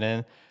confident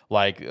in.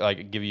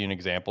 Like give you an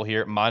example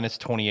here,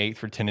 -28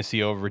 for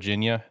Tennessee over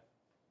Virginia.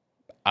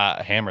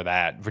 Hammer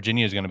that.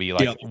 Virginia is going to be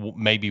like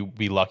maybe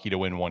be lucky to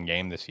win one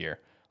game this year.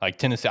 Like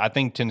Tennessee, I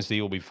think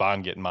Tennessee will be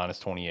fine getting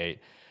 -28.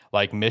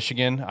 Like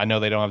Michigan, I know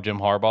they don't have Jim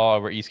Harbaugh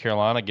over East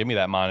Carolina. Give me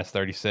that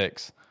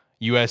 -36.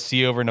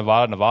 USC over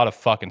Nevada. Nevada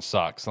fucking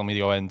sucks. Let me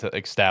go ahead and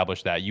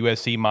establish that.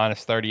 USC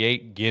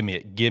 -38.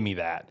 Give me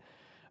that.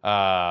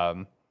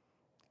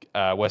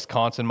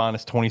 Wisconsin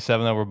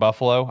 -27 over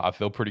Buffalo. I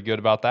feel pretty good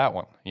about that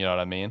one. You know what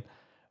I mean?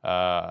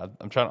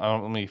 I'm trying.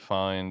 Let me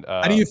find.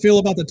 How do you feel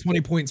about the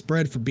 20-point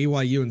spread for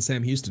BYU and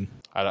Sam Houston?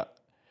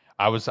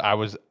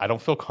 I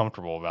don't feel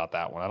comfortable about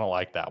that one. I don't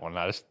like that one.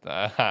 I just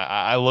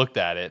I looked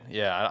at it.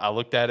 Yeah, I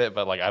looked at it,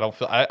 but like I don't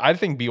feel. I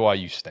think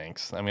BYU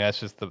stinks. I mean, that's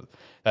just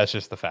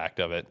the fact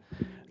of it.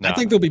 No, I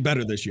think they'll be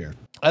better this year.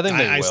 I think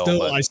they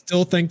will. I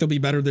still think they'll be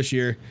better this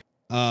year.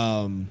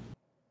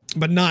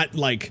 But not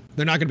like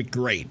they're not going to be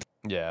great.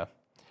 Yeah.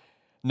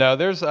 No,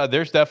 there's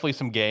definitely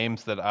some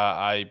games that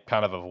I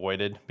kind of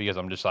avoided because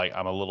I'm just like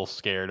I'm a little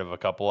scared of a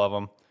couple of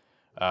them.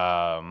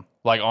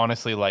 Like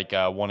honestly, like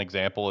one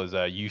example is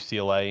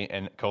UCLA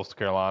and Coastal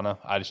Carolina.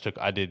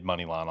 I did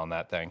money line on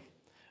that thing.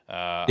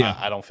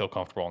 I don't feel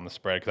comfortable on the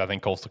spread because I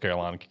think Coastal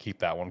Carolina could keep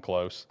that one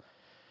close.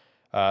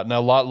 No,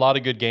 a lot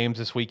of good games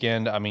this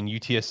weekend. I mean,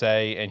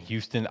 UTSA and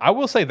Houston. I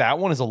will say that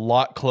one is a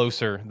lot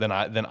closer than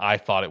I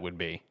thought it would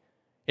be.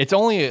 It's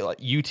only like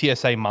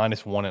UTSA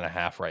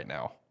 -1.5 right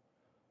now.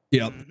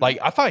 Yep. Like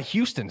I thought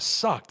Houston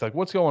sucked. Like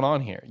what's going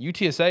on here?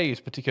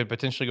 UTSA could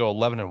potentially go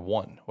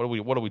 11-1.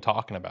 What are we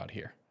talking about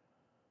here?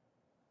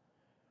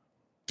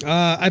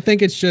 I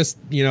think it's just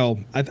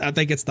I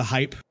think it's the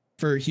hype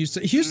for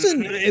Houston.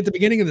 Houston at the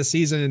beginning of the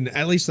season,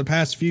 at least the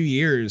past few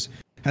years,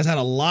 has had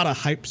a lot of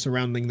hype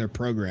surrounding their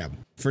program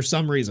for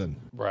some reason.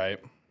 Right.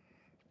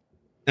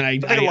 And I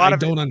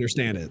don't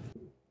understand it.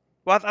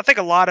 Well, I think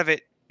a lot of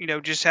it,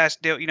 just has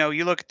to do.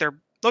 You look at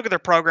their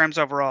programs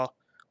overall.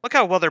 Look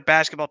how well their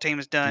basketball team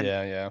has done.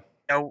 Yeah.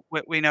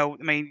 We know.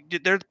 I mean,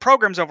 their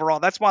programs overall.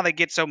 That's why they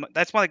get so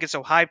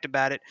hyped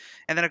about it.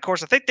 And then, of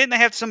course, I think didn't they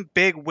have some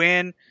big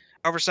win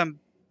over some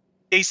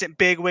decent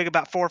big wig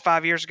about 4 or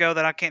 5 years ago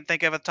that I can't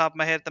think of at the top of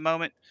my head at the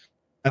moment.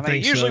 I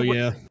think usually, so.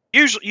 Yeah.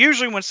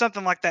 Usually, when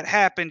something like that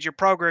happens, your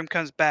program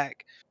comes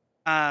back.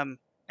 And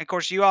of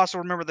course, you also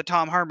remember the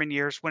Tom Herman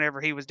years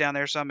whenever he was down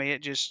there. So I mean,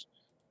 it just,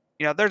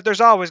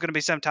 there's always going to be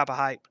some type of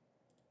hype.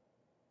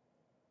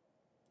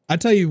 I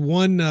tell you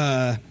one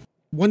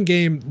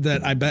game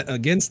that I bet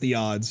against the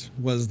odds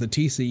was the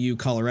TCU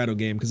Colorado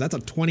game because that's a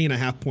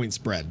 20.5 point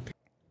spread,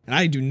 and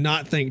I do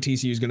not think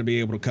TCU is going to be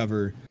able to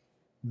cover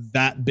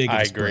that big.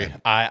 I agree.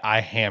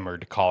 I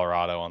hammered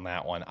Colorado on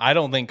that one. I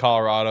don't think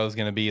Colorado is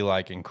going to be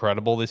like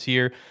incredible this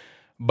year,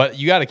 but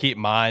you got to keep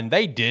in mind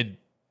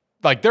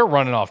they're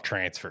running off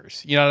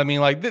transfers. You know what I mean?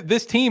 Like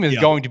this team is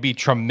going to be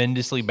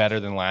tremendously better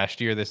than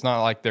last year. It's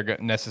not like they're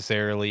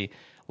necessarily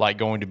like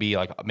going to be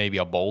like maybe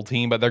a bowl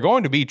team, but they're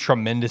going to be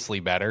tremendously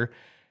better.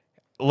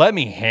 Let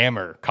me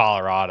hammer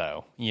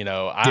Colorado.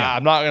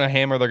 I'm not going to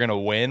hammer they're going to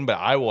win, but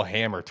I will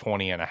hammer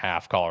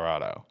 20.5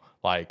 Colorado.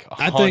 Like 100%.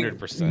 I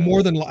think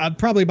more than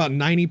probably about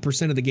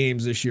 90% of the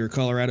games this year,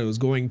 Colorado is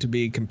going to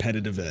be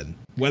competitive in.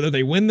 Whether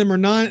they win them or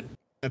not,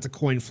 that's a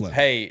coin flip.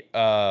 Hey,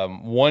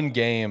 one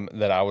game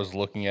that I was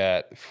looking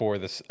at for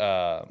this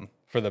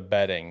for the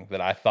betting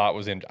that I thought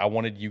was I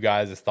wanted you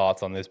guys'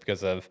 thoughts on this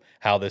because of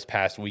how this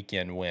past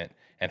weekend went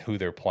and who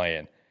they're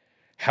playing.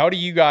 How do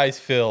you guys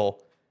feel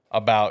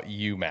about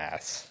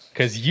UMass?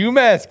 Because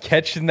UMass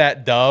catching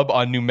that dub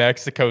on New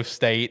Mexico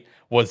State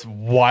was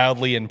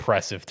wildly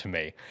impressive to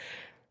me.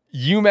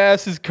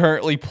 UMass is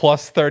currently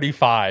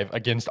 +35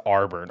 against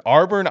Auburn.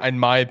 Auburn, in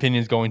my opinion,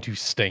 is going to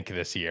stink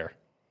this year.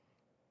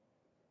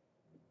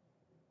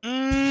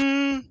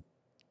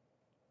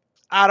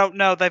 I don't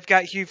know. They've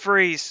got Hugh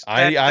Freeze.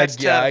 I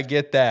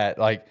get that.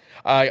 Like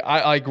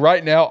I like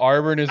right now,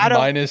 Auburn is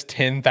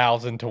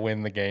 -10,000 to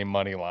win the game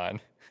money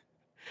line.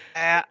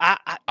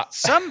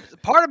 Some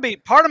part of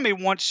me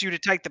wants you to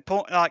take the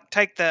point, like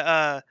take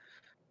the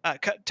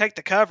take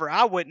the cover.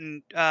 I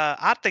wouldn't.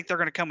 I think they're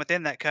going to come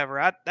within that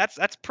cover.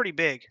 That's pretty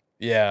big.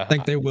 Yeah, I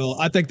think they will.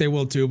 I think they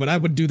will too, but I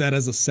would do that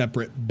as a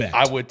separate bet.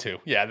 I would too.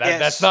 Yeah, that's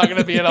Yes. not going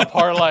to be in a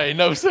parlay.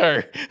 No,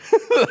 sir.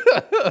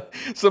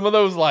 Some of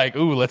those, like,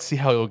 ooh, let's see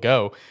how it'll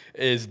go,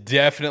 is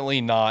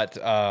definitely not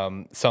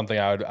something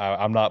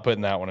I'm not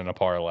putting that one in a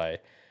parlay.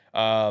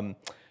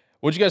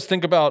 What'd you guys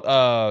think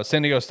about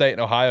San Diego State and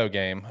Ohio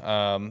game?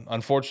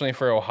 Unfortunately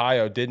for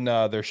Ohio, didn't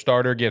their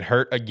starter get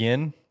hurt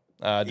again?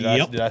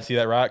 Did I see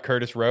that right?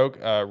 Curtis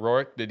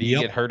Rourke, did he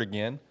get hurt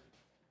again?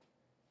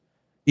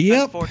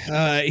 Yep.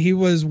 He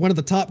was one of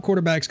the top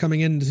quarterbacks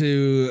coming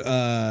into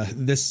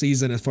this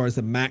season as far as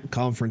the MAC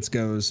conference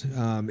goes.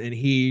 And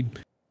he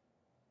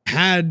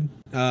had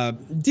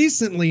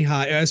decently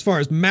high, as far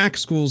as MAC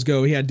schools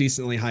go, he had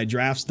decently high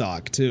draft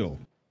stock too.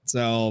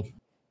 So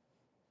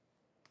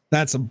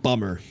that's a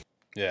bummer.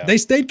 Yeah. They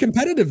stayed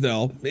competitive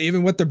though,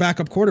 even with their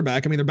backup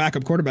quarterback. I mean, their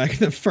backup quarterback,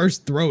 the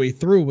first throw he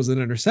threw was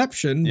an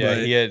interception. Yeah, but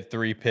he had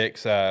 3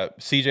 picks.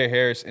 CJ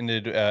Harris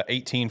ended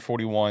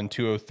 18-41,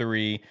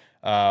 203,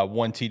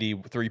 1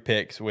 TD, 3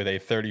 picks with a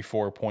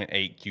 34.8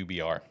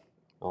 QBR.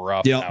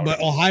 Rough. yeah, outing.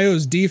 but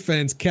Ohio's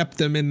defense kept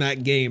them in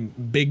that game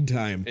big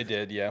time. It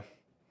did, yeah.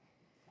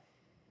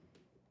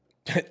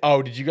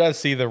 Oh, did you guys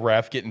see the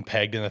ref getting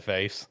pegged in the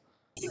face?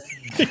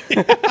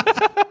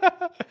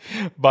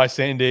 By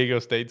San Diego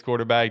State's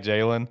quarterback,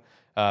 Jalen.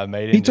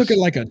 He took it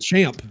like a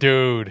champ.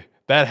 Dude,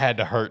 that had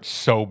to hurt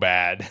so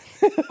bad.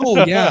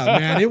 Oh, yeah,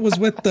 man. It was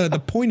with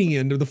the pointy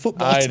end of the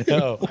football. I too.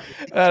 know.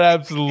 That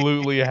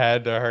absolutely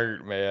had to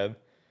hurt, man.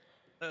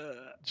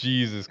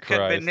 Jesus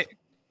Christ.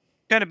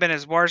 Could have been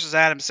as worse as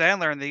Adam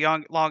Sandler in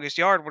the longest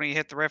yard when he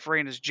hit the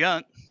referee in his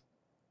junk.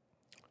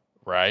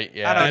 Right?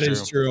 Yeah, That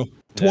is true.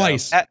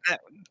 Twice.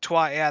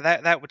 Twice. Yeah,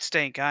 that would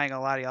stink. I ain't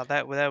gonna lie to y'all.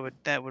 That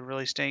would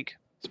really stink.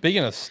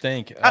 Speaking of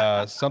stink,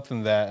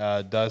 something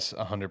that does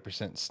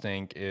 100%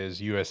 stink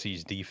is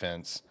USC's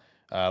defense.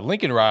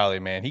 Lincoln Riley,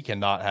 man, he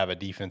cannot have a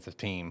defensive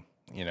team,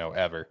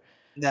 ever.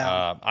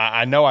 No.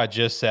 I know I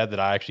just said that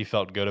I actually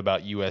felt good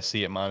about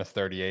USC at minus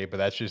 38, but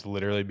that's just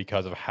literally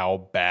because of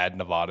how bad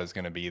Nevada is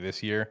going to be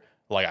this year.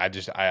 Like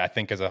I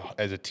think as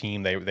a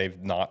team,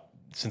 they've not,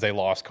 since they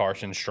lost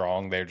Carson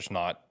Strong, they're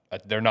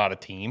not a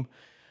team.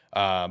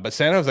 But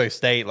San Jose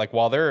State, like,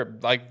 while they're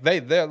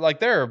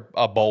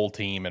a bowl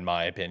team in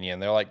my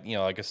opinion, they're like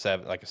a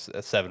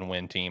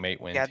 7-win team,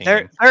 8-win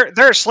team.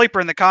 They're a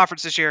sleeper in the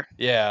conference this year.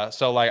 Yeah,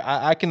 so like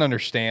I can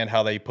understand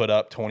how they put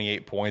up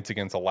 28 points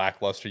against a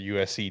lackluster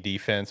USC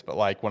defense, but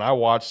like when I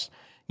watched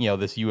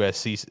this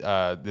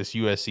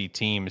USC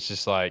team, it's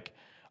just like,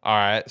 all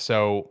right,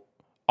 so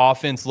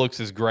offense looks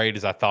as great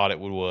as I thought it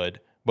would,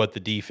 but the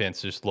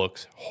defense just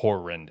looks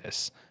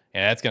horrendous,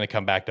 and that's going to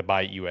come back to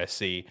bite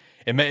USC.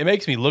 It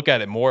makes me look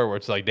at it more where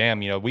it's like, damn,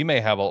 we may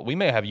have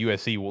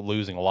USC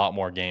losing a lot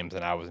more games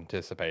than I was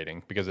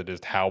anticipating because of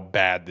just how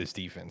bad this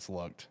defense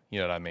looked. You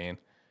know what I mean?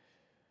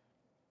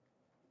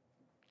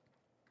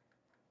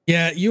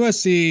 Yeah,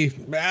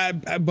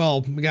 USC,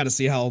 well, we got to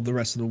see how the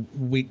rest of the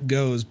week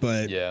goes,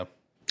 but yeah,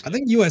 I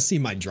think USC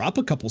might drop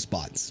a couple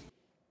spots.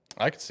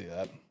 I could see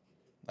that.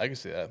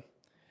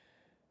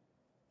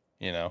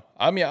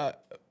 I mean,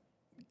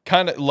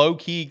 kind of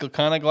low-key,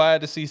 kind of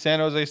glad to see San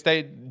Jose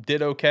State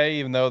did okay,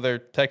 even though they're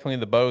technically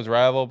the Bows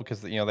rival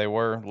because, they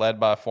were led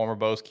by former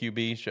Bows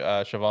QB,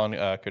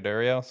 Siobhan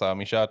Corderio. So, I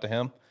mean, shout out to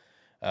him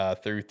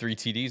through 3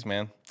 TDs,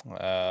 man.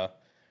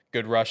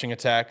 Good rushing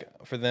attack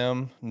for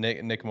them.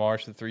 Nick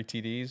Marsh, the 3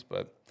 TDs.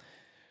 But,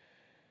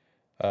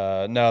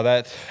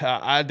 no,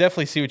 I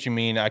definitely see what you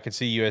mean. I could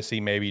see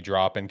USC maybe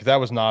dropping because that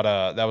was not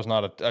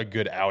a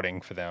good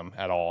outing for them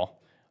at all.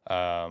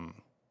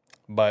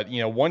 But,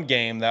 one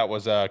game that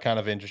was kind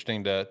of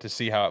interesting to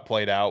see how it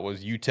played out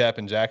was UTEP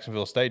and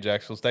Jacksonville State.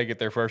 Jacksonville State get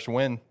their first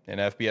win in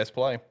FBS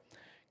play.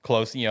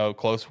 Close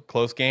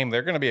game.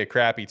 They're going to be a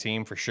crappy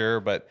team for sure.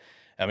 But,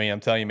 I mean, I'm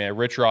telling you, man,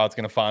 Rich Rod's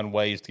going to find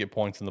ways to get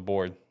points on the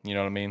board. You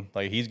know what I mean?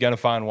 Like, he's going to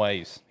find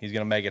ways. He's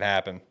going to make it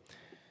happen.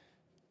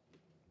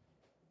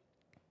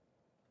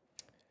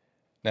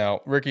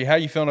 Now, Ricky, how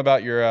you feeling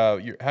about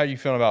how you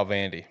feeling about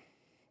Vandy?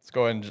 Let's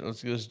go ahead and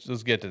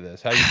let's get to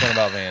this. How you feeling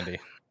about Vandy?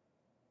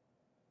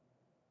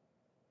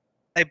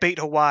 They beat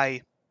Hawaii.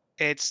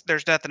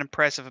 There's nothing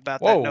impressive about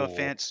that. No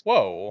offense.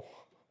 Whoa.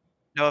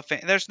 No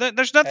offense. There's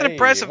nothing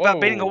impressive about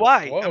beating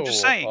Hawaii. I'm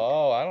just saying.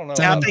 Oh, I don't know.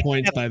 7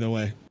 points, by the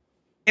way.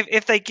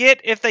 If they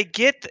get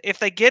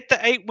the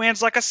 8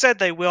 wins, like I said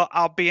they will,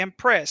 I'll be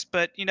impressed.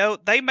 But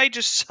they may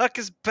just suck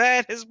as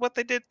bad as what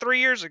they did 3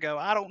 years ago.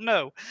 I don't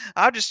know.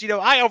 I just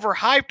I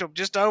overhyped them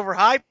just to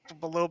overhype them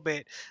a little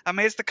bit. I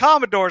mean, it's the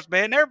Commodores,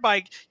 man.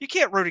 Everybody, you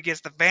can't root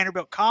against the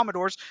Vanderbilt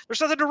Commodores. There's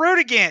nothing to root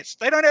against.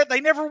 They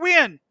never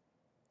win.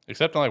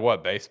 Except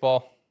in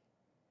baseball?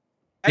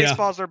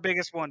 Baseball's their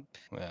biggest one.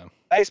 Yeah.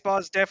 Baseball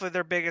is definitely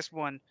their biggest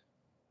one.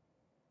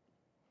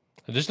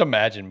 Just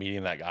imagine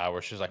meeting that guy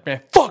where she's like,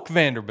 man, fuck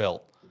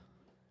Vanderbilt.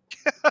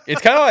 It's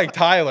kind of like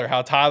Tyler,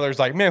 how Tyler's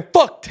like, man,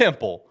 fuck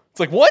Temple. It's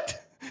like,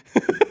 what?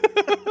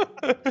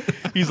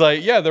 He's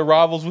like, yeah, they're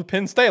rivals with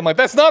Penn State. I'm like,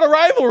 that's not a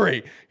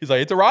rivalry. He's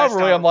like, it's a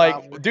rivalry. not I'm a like,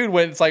 rivalry. dude,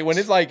 when it's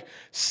like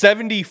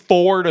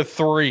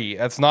 74-3,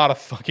 that's not a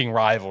fucking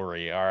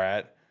rivalry. All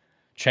right,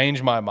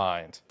 change my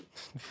mind.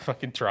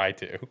 Fucking try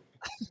to.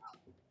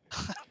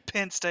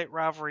 Penn State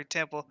rivalry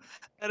temple.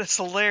 That is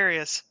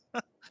hilarious.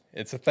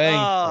 It's a thing.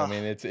 I Oh.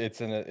 mean, it's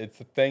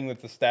a thing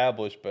that's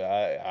established, but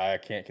I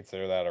can't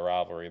consider that a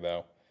rivalry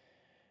though.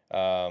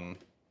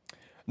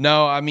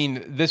 No, I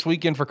mean this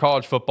weekend for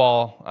college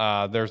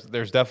football, there's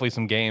definitely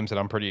some games that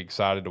I'm pretty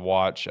excited to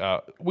watch.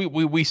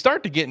 We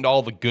start to get into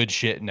all the good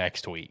shit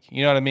next week.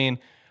 You know what I mean?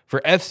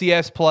 For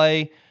FCS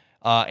play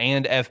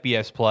and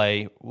FBS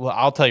play, well,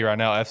 I'll tell you right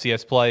now,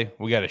 FCS play,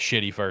 we got a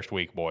shitty first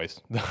week, boys.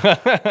 We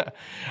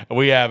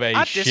have a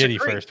shitty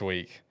first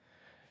week.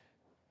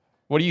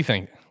 What do you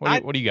think?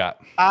 What do you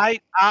got?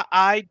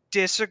 I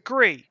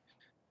disagree.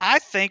 I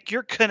think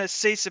you're going to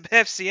see some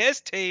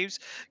FCS teams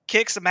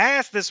kick some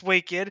ass this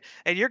weekend,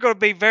 and you're going to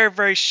be very,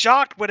 very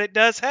shocked when it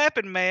does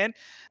happen, man.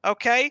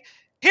 Okay?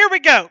 Here we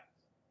go.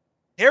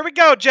 Here we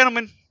go,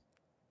 gentlemen.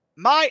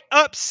 My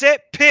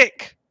upset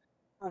pick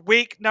for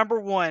week number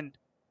 1.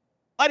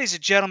 Ladies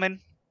and gentlemen,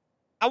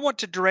 I want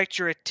to direct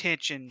your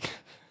attention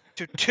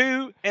to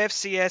 2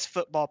 FCS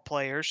football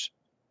players.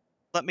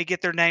 Let me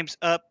get their names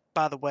up,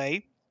 by the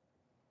way,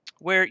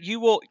 where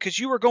you will, because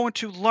you are going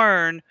to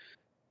learn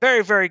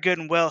very, very good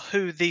and well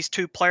who these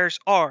 2 players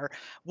are.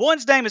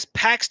 One's name is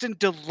Paxton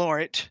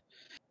DeLaurent,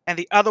 and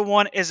the other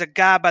one is a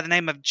guy by the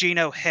name of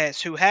Geno Hess,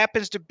 who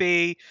happens to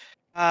be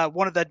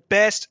one of the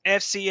best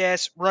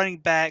FCS running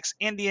backs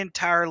in the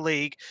entire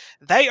league.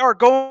 They are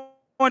going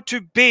to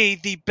be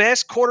the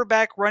best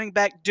quarterback running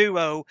back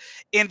duo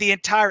in the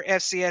entire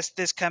FCS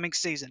this coming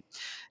season.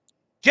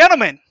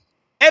 Gentlemen,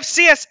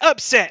 FCS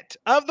upset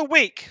of the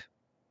week.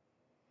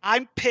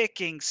 I'm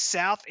picking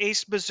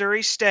Southeast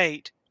Missouri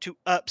State to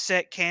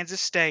upset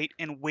Kansas State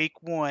in week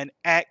 1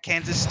 at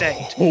Kansas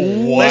State.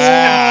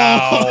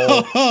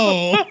 Wow.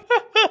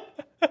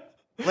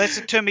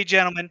 Listen to me,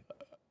 gentlemen.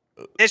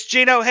 This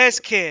Geno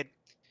Hess kid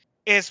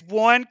is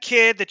one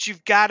kid that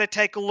you've got to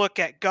take a look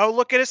at. Go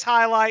look at his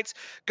highlights.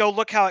 Go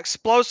look how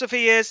explosive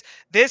he is.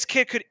 This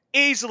kid could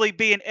easily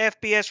be an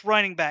FBS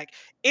running back.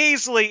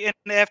 Easily an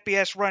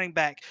FBS running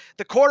back.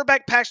 The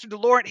quarterback, Paxton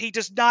DeLaurent, he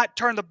does not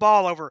turn the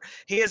ball over.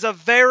 He is a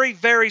very,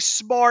 very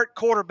smart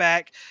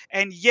quarterback.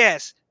 And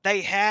yes, they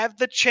have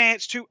the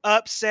chance to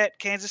upset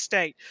Kansas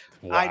State.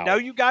 I know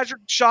you guys are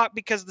shocked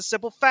because the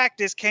simple fact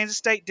is Kansas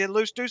State did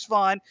lose Deuce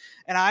Vaughn,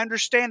 and I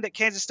understand that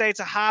Kansas State's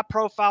a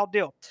high-profile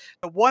deal.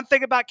 The one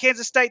thing about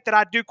Kansas State that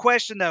I do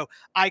question, though,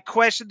 I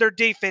question their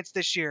defense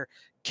this year.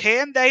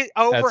 Can they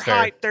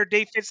overhype their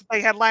defense that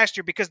they had last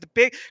year? Because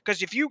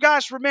if you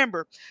guys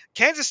remember,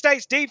 Kansas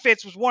State's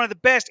defense was one of the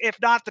best, if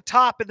not the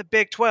top in the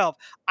Big 12.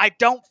 I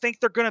don't think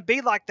they're going to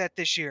be like that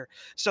this year.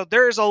 So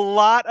there is a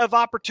lot of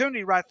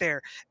opportunity right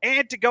there.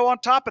 And to go on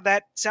top of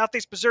that,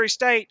 Southeast Missouri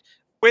State,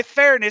 with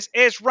fairness,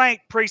 is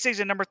ranked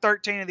preseason number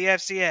 13 in the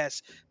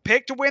FCS.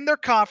 Picked to win their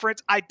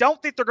conference. I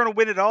don't think they're going to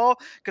win it all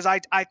because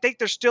I think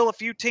there's still a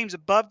few teams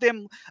above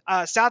them.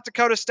 South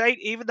Dakota State,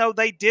 even though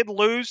they did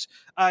lose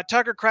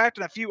Tucker Kraft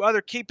and a few other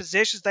key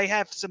positions, they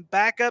have some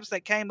backups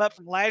that came up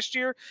from last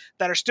year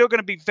that are still going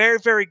to be very,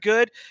 very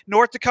good.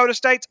 North Dakota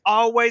State's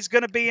always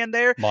going to be in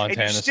there. And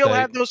you still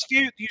have those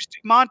few.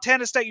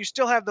 Montana State, you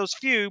still have those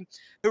few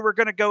who are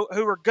going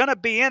to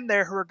be in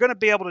there, who are going to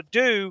be able to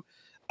do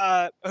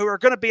who are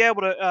going to be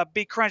able to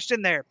be crunched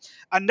in there.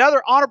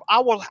 Another honorable, I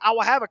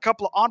will have a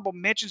couple of honorable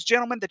mentions,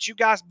 gentlemen, that you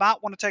guys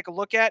might want to take a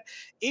look at.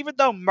 Even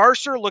though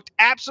Mercer looked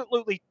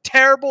absolutely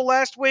terrible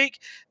last week,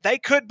 they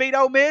could beat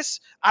Ole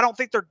Miss. I don't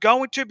think they're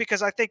going to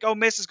because I think Ole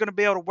Miss is going to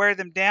be able to wear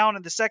them down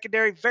in the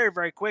secondary very,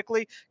 very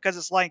quickly because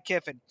it's Lane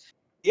Kiffin.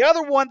 The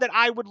other one that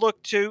I would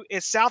look to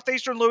is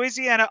Southeastern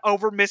Louisiana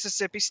over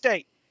Mississippi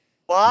State.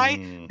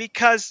 Why?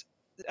 Because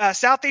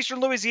Southeastern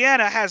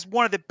Louisiana has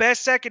one of the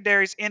best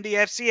secondaries in the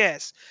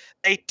FCS.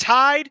 They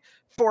tied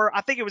for,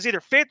 I think it was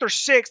either 5th or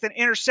 6th in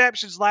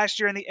interceptions last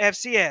year in the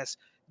FCS.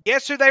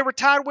 Guess who they were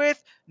tied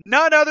with?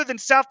 None other than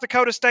South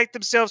Dakota State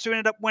themselves, who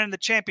ended up winning the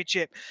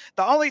championship.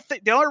 The only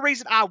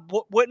reason I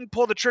wouldn't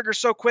pull the trigger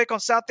so quick on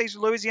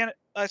Southeastern Louisiana,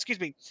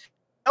 the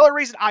only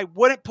reason I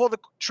wouldn't pull the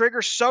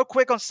trigger so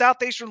quick on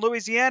Southeastern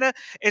Louisiana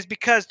is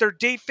because their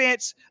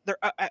defense,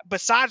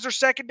 besides their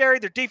secondary,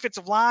 their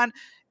defensive line,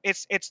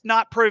 it's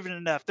not proven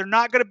enough. They're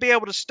not going to be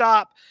able to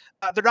stop.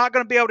 They're not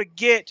going to be able to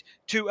get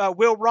to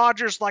Will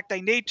Rogers like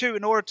they need to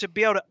in order to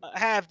be able to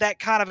have that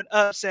kind of an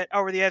upset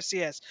over the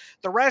FCS.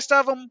 The rest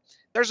of them,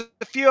 there's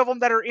a few of them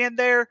that are in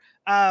there.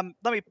 Let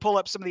me pull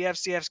up some of the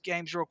FCS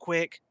games real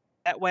quick.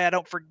 That way I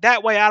don't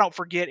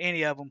forget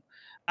any of them.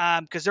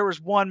 Because there was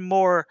one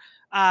more.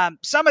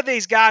 Some of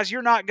these guys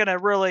you're not going to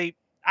really.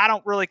 I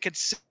don't really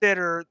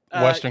consider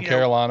Western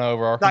Carolina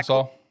over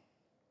Arkansas.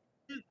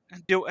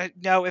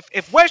 no.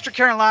 If Western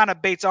Carolina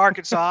beats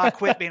Arkansas, I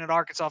quit being an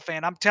Arkansas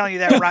fan. I'm telling you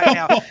that right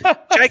now.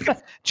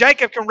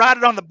 Jacob can write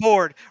it on the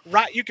board.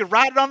 Right, you can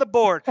write it on the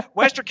board.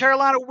 Western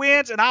Carolina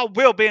wins, and I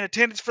will be in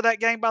attendance for that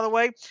game. By the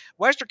way,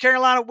 Western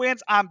Carolina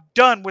wins. I'm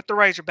done with the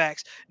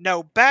Razorbacks.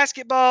 No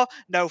basketball,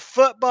 no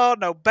football,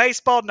 no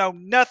baseball, no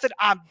nothing.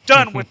 I'm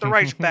done with the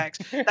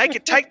Razorbacks. They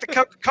can take the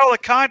Coca-Cola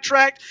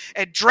contract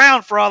and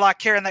drown for all I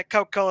care in that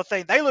Coca-Cola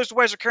thing. They lose to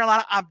Western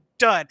Carolina. I'm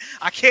done.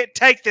 I can't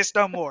take this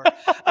no more.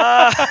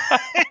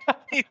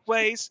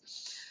 Anyways,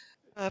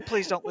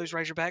 please don't lose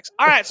Razorbacks.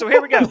 All right, so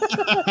here we go.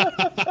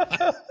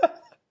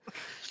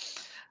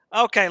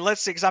 Okay,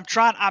 let's see, because I'm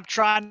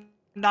trying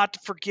not to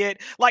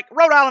forget. Like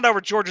Rhode Island over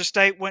Georgia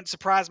State wouldn't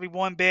surprise me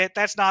one bit.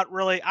 That's not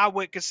really. I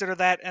wouldn't consider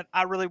that, and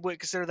I really wouldn't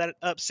consider that an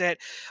upset.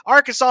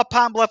 Arkansas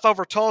Pine Bluff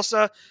over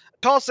Tulsa.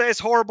 Tulsa is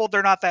horrible.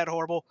 They're not that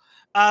horrible.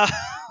 Uh,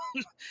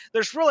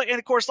 there's really, and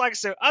of course, like I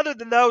said, other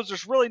than those,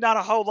 there's really not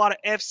a whole lot of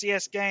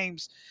FCS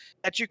games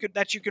that you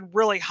can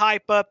really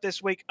hype up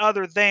this week,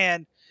 other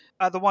than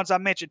the ones I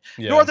mentioned.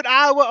 Yeah. Northern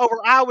Iowa over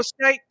Iowa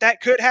State,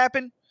 that could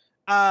happen.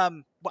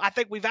 Well, I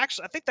think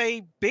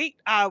they beat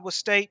Iowa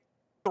State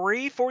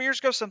 3-4 years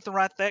ago, something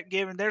like that.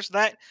 Given there's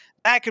that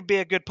could be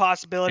a good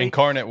possibility.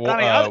 Incarnate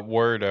But,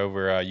 Word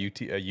over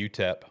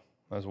UTEP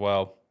as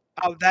well.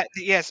 Oh,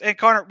 yes,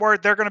 Incarnate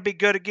Word. They're going to be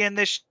good again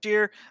this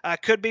year.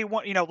 Could be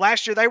one.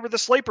 Last year they were the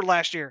sleeper.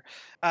 Last year,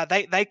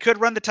 they could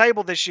run the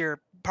table this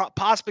year,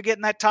 possibly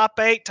getting that top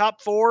 8,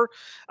 top 4.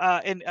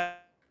 And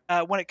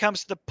when it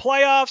comes to the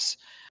playoffs,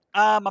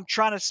 I'm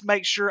trying to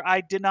make sure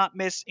I did not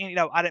miss any.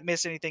 No, I didn't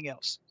miss anything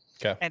else.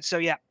 Okay. And so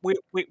yeah,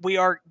 we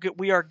are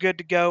good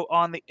to go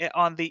on the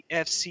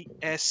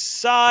FCS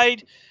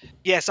side.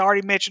 Yes, I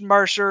already mentioned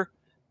Mercer,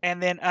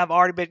 and then I've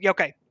already been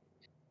okay.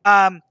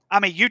 I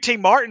mean, UT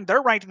Martin,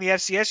 they're ranked in the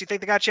FCS. You think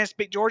they got a chance to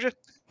beat Georgia?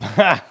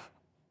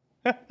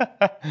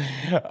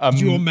 Could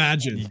you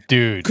imagine?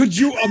 Dude. Could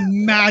you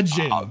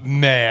imagine? Oh,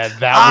 man,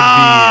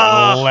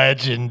 that would be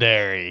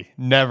legendary.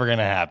 Never going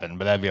to happen,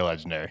 but that'd be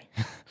legendary.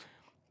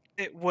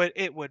 It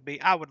would be.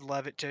 I would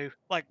love it too.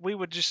 Like we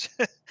would just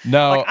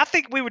No. Like, I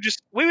think we would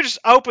just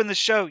open the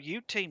show.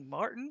 UT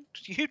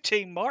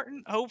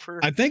Martin over.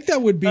 I think that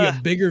would be a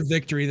bigger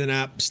victory than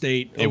App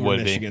State over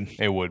Michigan.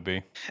 It would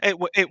be.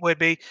 It would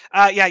be.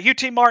 Yeah,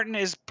 UT Martin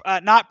is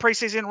not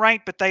preseason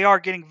ranked, but they are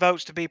getting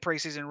votes to be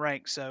preseason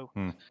ranked. So,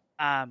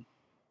 and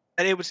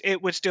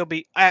it would still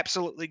be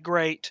absolutely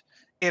great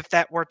if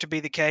that were to be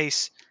the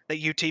case, that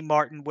UT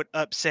Martin would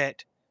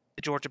upset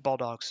the Georgia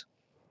Bulldogs.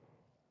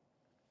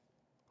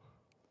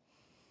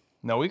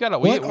 No, we got to.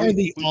 What are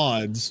the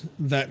odds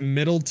that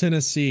Middle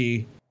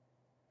Tennessee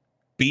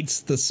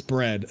beats the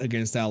spread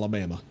against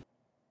Alabama?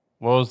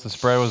 What was the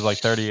spread? Was like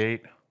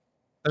 38?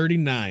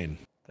 39.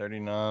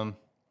 39.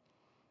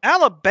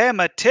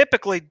 Alabama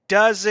typically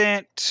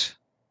doesn't.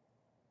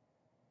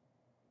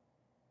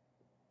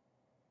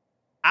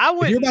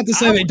 If you're about to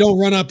say they don't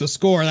run up the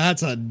score,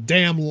 that's a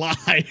damn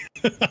lie.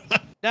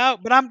 No,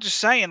 but I'm just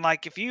saying,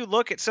 like, if you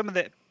look at some of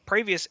the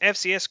previous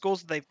FCS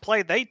schools that they've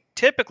played, they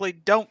typically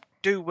don't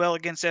do well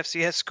against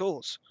FCS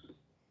schools.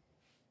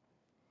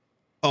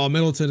 Oh,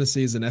 Middle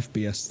Tennessee is an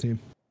FBS team.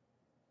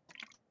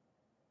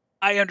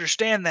 I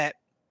understand that.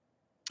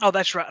 Oh,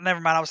 that's right.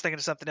 Never mind. I was thinking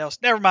of something else.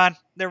 Never mind.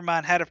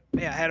 Had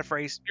a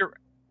phrase. You're right.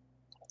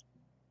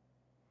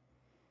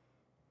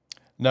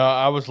 No,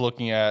 I was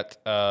looking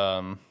at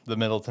the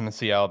Middle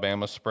Tennessee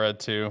Alabama spread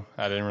too.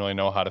 I didn't really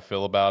know how to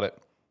feel about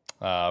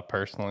it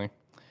personally,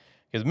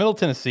 because Middle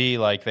Tennessee,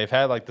 like, they've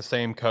had like the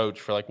same coach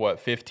for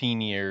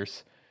 15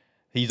 years.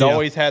 He's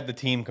always had the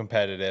team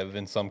competitive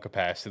in some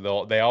capacity.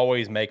 They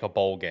always make a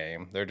bowl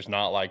game. They're just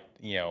not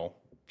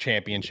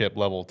championship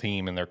level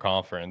team in their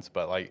conference,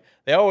 but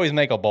they always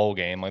make a bowl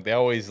game. They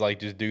always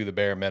just do the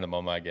bare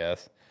minimum, I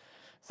guess.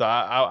 So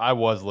I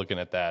was looking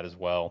at that as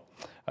well.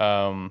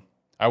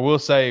 I will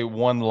say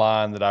one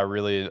line that I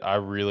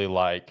really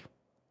like,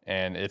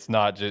 and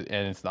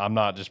I'm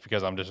not just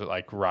because I'm just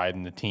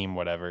riding the team,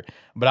 whatever,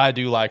 but I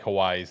do like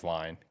Hawaii's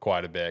line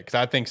quite a bit, because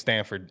I think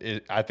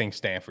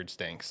Stanford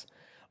stinks.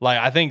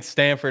 I think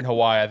Stanford and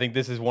Hawaii, I think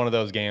this is one of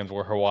those games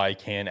where Hawaii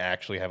can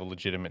actually have a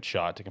legitimate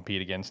shot to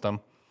compete against them.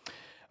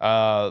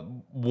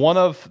 One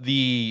of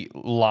the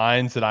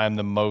lines that I'm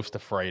the most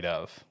afraid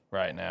of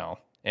right now,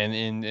 and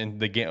in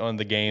the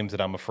games that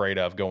I'm afraid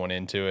of going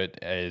into it,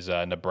 is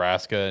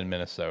Nebraska and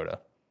Minnesota.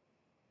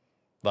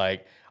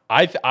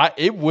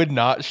 It would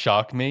not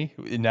shock me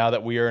now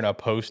that we are in a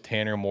post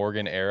Tanner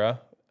Morgan era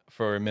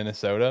for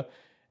Minnesota,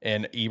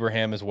 and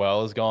Ibrahim as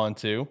well is gone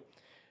too.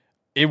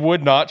 It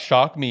would not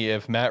shock me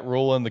if Matt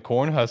Rule and the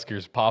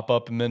Cornhuskers pop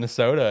up in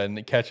Minnesota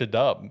and catch a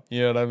dub.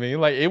 You know what I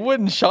mean? It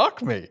wouldn't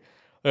shock me.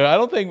 I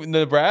don't think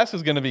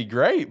Nebraska's going to be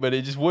great, but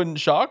it just wouldn't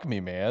shock me,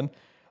 man.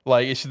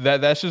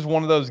 That's just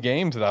one of those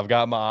games that I've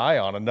got my eye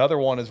on. Another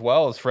one as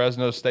well is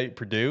Fresno State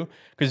Purdue,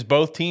 because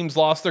both teams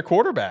lost their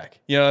quarterback.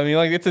 You know what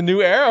I mean? It's a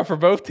new era for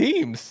both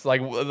teams.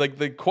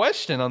 The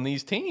question on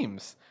these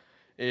teams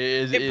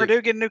is, did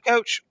Purdue get a new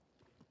coach?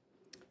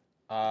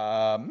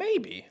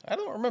 Maybe. I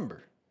don't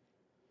remember.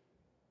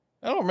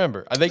 I don't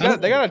remember. They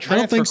got a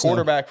transfer think so.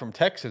 quarterback from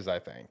Texas, I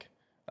think.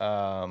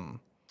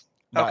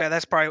 Okay,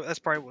 that's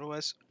probably what it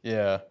was.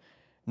 Yeah.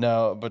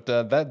 No, but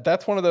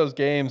that's one of those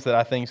games that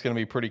I think is going to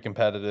be pretty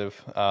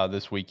competitive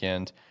this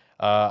weekend.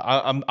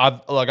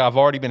 I've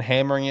already been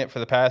hammering it for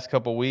the past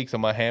couple weeks.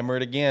 I'm gonna hammer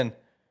it again.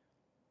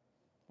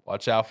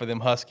 Watch out for them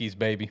Huskies,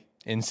 baby.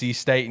 NC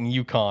State and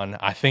UConn.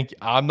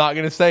 I'm not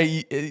gonna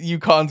say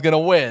UConn's gonna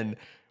win,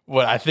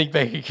 but I think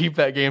they can keep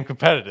that game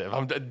competitive.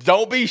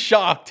 Don't be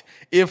shocked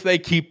if they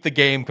keep the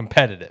game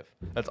competitive.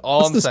 That's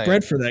all I'm saying. What's the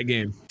spread for that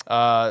game?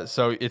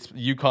 So it's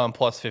UConn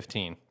plus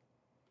 15.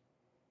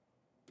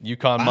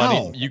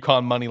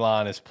 UConn money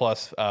line is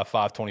plus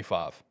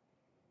 525.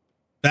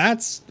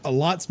 That's a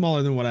lot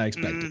smaller than what I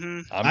expected.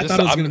 Mm-hmm. I thought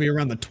it was going to be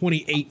around the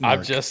 28 mark.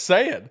 I'm just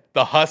saying,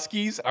 the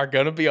Huskies are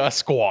going to be a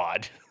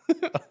squad.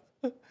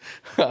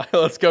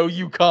 Let's go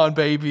UConn,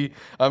 baby.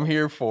 I'm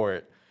here for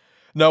it.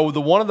 No,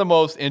 one of the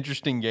most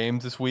interesting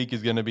games this week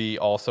is going to be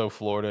also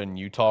Florida and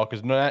Utah,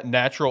 because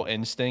natural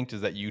instinct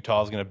is that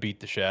Utah is going to beat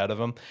the shit out of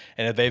them.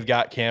 And if they've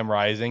got Cam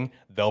Rising,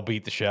 they'll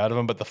beat the shit out of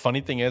them. But the funny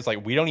thing is,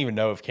 we don't even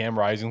know if Cam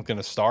Rising is going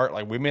to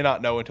start. We may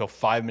not know until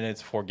 5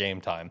 minutes before game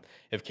time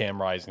if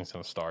Cam Rising is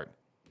going to start.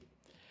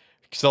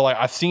 So,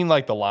 I've seen,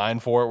 the line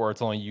for it where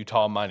it's only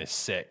Utah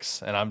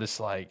 -6. And I'm just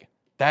like,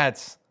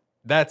 that's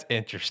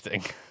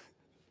interesting.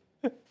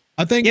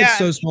 I think it's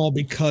so small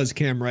because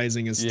Cam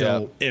Rising is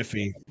still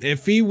iffy.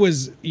 If he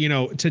was,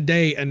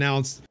 today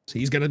announced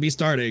he's going to be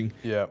starting,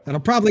 that'll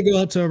probably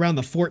go up to around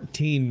the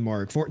 14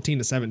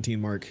 to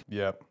 17 mark.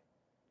 Yep.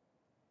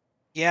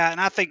 Yeah, and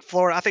I think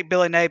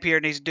Billy Napier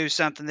needs to do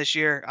something this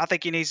year. I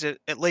think he needs to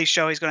at least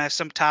show he's going to have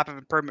some type of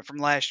improvement from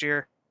last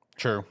year.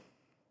 True.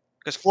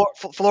 Because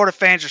Florida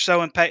fans are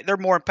so impatient. They're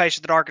more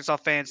impatient than Arkansas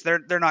fans. They're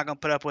not going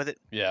to put up with it.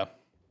 Yeah.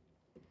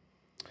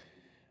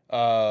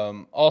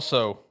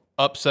 Also,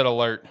 upset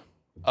alert.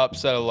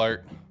 Upset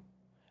alert.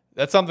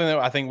 That's something that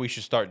I think we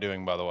should start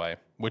doing, by the way.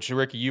 Which,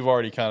 Ricky, you've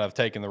already kind of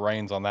taken the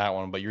reins on that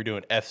one, but you're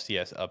doing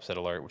FCS upset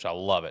alert, which I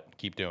love it.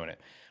 Keep doing it.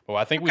 But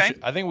I think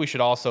we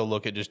should also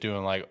look at just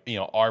doing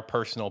our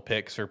personal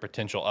picks or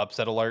potential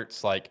upset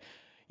alerts,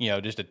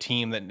 just a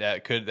team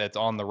that's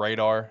on the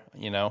radar,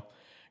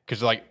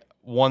 because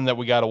one that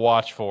we got to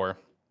watch for,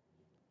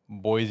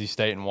 Boise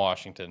State and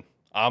Washington.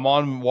 I'm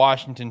on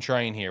Washington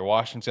train here.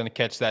 Washington's going to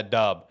catch that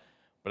dub,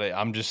 but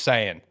I'm just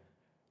saying.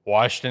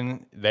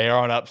 Washington, they are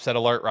on upset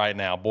alert right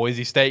now.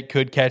 Boise State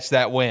could catch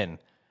that win.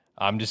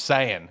 I'm just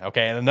saying.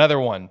 Okay, and another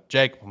one.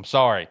 Jake, I'm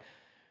sorry.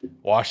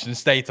 Washington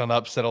State's on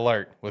upset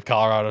alert with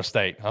Colorado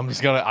State. I'm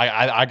just gonna.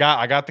 I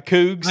got the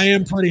Cougs. I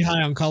am pretty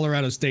high on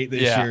Colorado State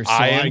this year, so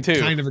I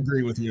kind of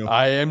agree with you.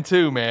 I am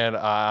too, man.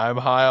 I'm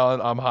high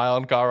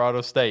on Colorado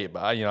State,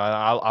 but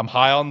I'm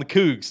high on the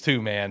Cougs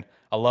too, man.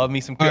 I love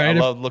me some. Right, I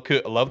love the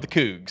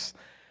Cougs.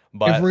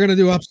 But if we're gonna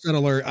do upset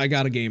alert, I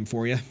got a game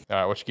for you. All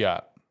right, what you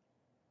got?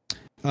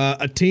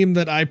 A team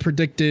that I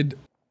predicted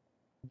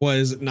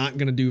was not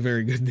going to do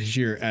very good this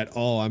year at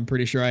all. I'm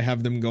pretty sure I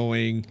have them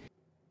going.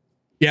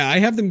 Yeah, I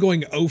have them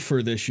going 0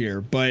 for this year,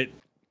 but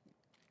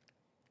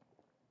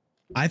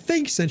I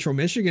think Central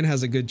Michigan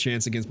has a good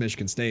chance against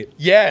Michigan State.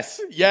 Yes,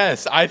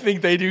 I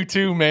think they do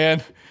too,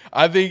 man.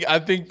 I think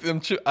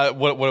them.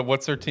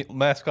 What's their team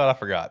mascot? I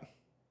forgot.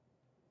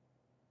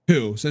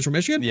 Who? Central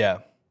Michigan?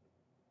 Yeah.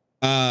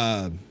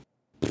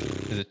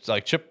 Is it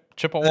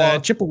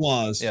Chippewas?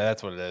 Chippewas. Yeah,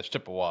 that's what it is.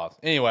 Chippewas.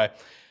 Anyway,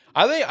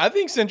 I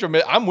think Central.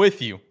 I'm with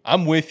you,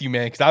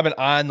 man, because I've been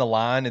eyeing the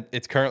line.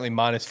 It's currently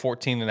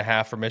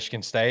 -14.5 for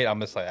Michigan State. I'm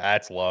just like,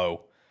 that's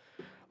low.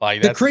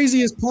 The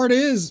craziest part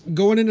is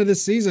going into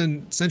this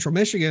season, Central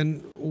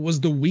Michigan was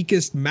the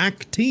weakest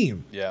MAC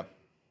team. Yeah,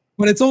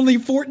 but it's only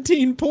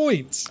 14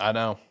 points. I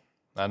know.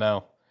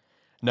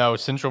 No,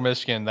 Central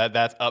Michigan.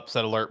 That's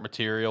upset alert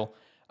material.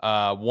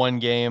 One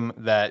game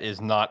that is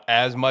not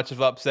as much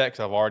of upset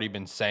because I've already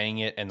been saying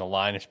it and the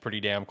line is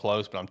pretty damn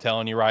close, but I'm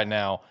telling you right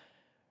now,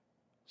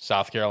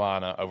 South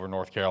Carolina over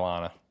North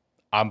Carolina.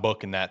 I'm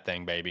booking that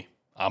thing, baby.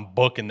 I'm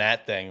booking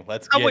that thing.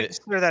 Let's get it.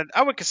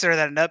 I would consider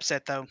that an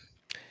upset, though.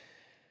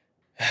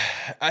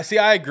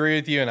 I agree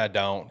with you and I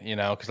don't,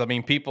 because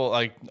people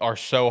are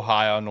so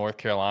high on North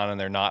Carolina and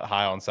they're not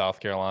high on South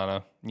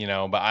Carolina,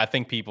 but I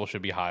think people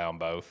should be high on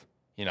both.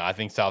 I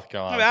think South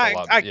Carolina.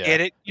 I get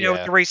it.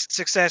 With the recent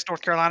success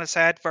North Carolina's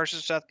had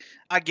versus South,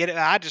 I get it.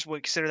 I just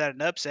would consider that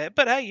an upset.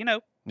 But hey,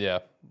 Yeah.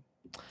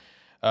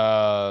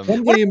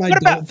 One game I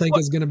don't think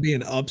is going to be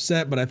an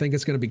upset, but I think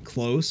it's going to be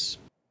close.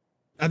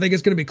 I think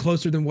it's going to be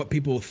closer than what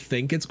people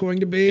think it's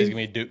going to be. Is it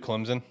going to be Duke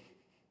Clemson?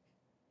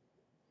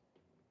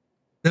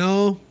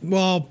 No.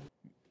 Well,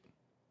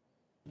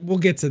 we'll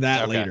get to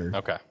that later.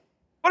 Okay.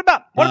 What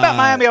about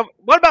Miami?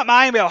 What about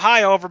Miami,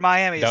 Ohio over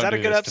Miami? Is that a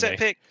good upset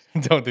pick?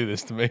 Don't do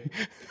this to me.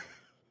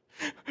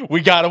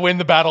 We got to win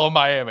the Battle of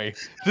Miami.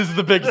 This is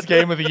the biggest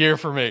game of the year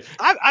for me.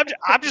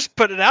 I'm just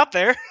putting it out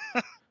there.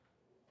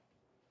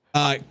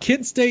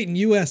 Kent State and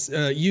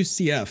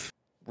UCF.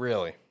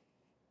 Really?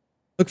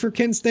 Look for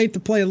Kent State to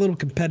play a little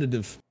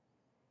competitive.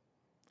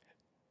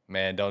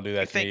 Man, don't do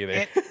that to me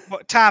either.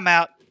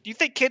 Timeout. You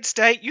think Kid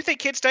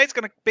State's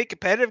going to be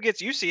competitive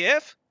against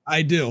UCF?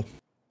 I do.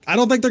 I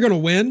don't think they're going to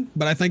win,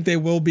 but I think they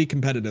will be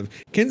competitive.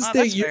 Kent State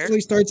that's fair. usually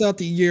starts out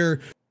the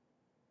year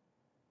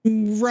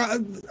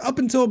up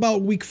until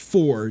about week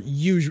 4,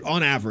 usually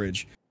on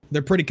average.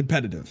 They're pretty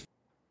competitive.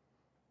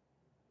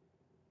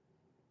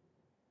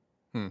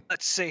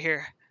 Let's see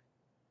here.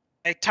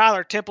 Hey,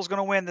 Tyler, Temple's going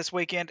to win this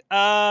weekend. Can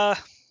I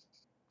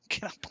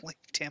believe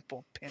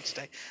Temple, Penn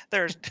State?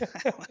 There's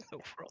what in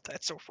the world?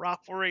 That's a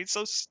rivalry. It's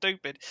so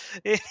stupid.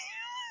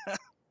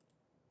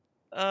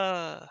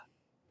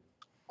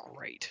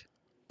 Great.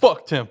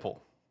 Fuck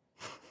Temple.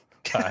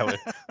 Tyler,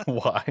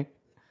 why?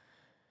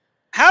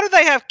 How do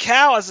they have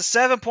Cal as a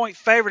 7-point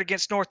favorite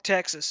against North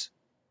Texas?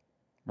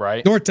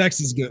 Right? North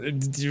Texas is good.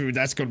 Dude,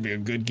 that's going to be a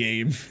good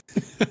game.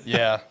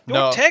 Yeah.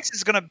 North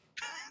Texas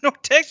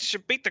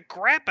should beat the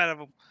crap out of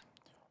them.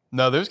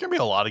 No, there's going to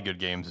be a lot of good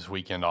games this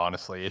weekend,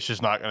 honestly. It's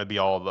just not going to be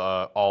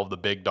all the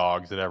big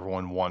dogs that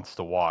everyone wants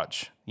to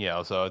watch. You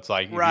know, so it's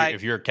like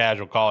if you're a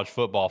casual college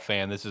football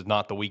fan, this is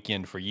not the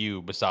weekend for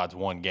you besides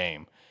one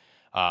game.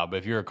 But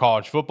if you're a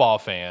college football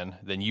fan,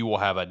 then you will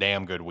have a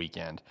damn good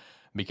weekend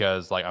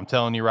because, like, I'm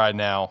telling you right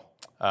now,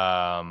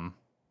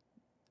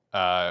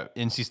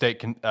 NC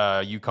State,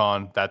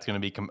 UConn, that's going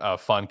to be a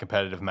fun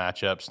competitive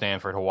matchup.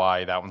 Stanford,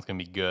 Hawaii, that one's going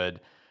to be good.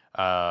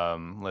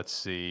 Let's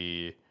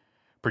see.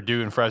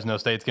 Purdue and Fresno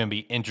State's going to be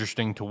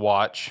interesting to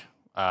watch.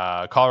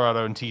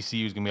 Colorado and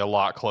TCU is going to be a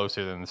lot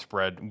closer than the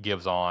spread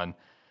gives on.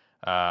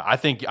 I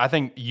think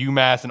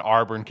UMass and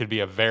Auburn could be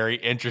a very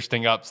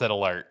interesting upset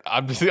alert.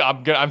 I'm still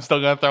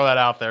gonna throw that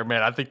out there,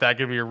 man. I think that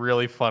could be a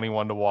really funny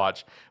one to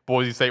watch.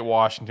 Boise State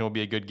Washington will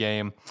be a good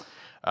game.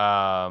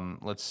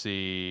 Let's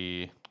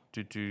see,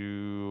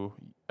 UTSA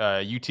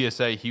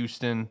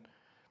Houston,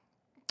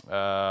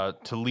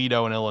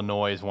 Toledo and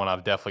Illinois is one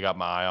I've definitely got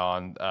my eye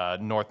on.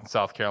 North and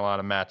South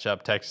Carolina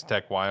matchup, Texas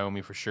Tech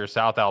Wyoming for sure.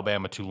 South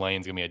Alabama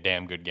Tulane's gonna be a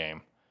damn good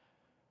game.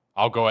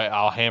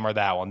 I'll hammer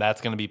that one.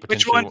 That's going to be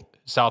potentially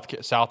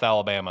South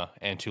Alabama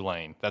and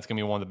Tulane. That's going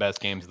to be one of the best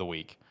games of the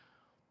week.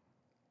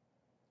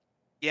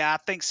 Yeah, I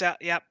think South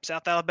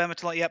Alabama,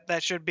 Tulane. Yep,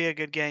 that should be a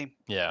good game.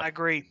 Yeah, I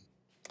agree.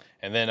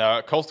 And then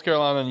Coastal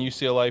Carolina and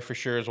UCLA for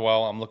sure as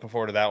well. I'm looking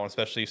forward to that one,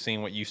 especially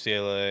seeing what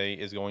UCLA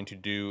is going to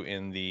do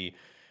in the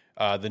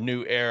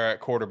new era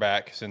at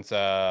quarterback since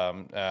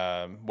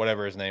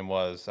whatever his name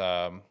was,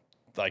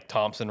 like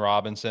Thompson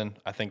Robinson,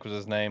 I think was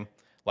his name.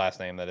 Last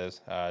name, that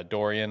is.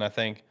 Dorian, I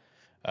think.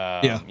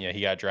 Yeah,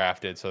 he got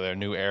drafted, so they're a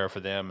new era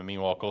for them. And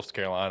meanwhile, Coastal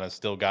Carolina's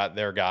still got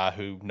their guy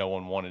who no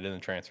one wanted in the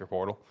transfer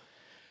portal.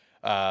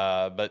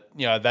 But,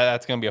 you know,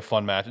 that's going to be a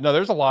fun match. No,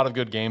 there's a lot of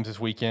good games this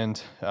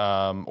weekend.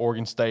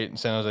 Oregon State and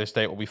San Jose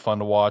State will be fun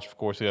to watch. Of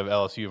course, we have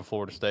LSU and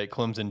Florida State.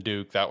 Clemson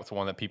Duke, that was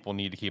one that people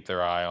need to keep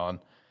their eye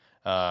on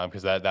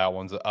because that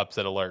one's an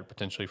upset alert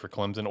potentially for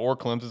Clemson. Or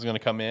Clemson's going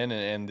to come in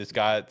and this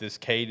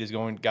Cade is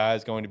going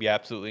to be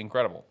absolutely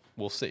incredible.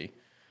 We'll see.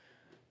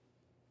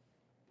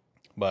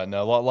 But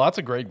no, lots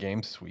of great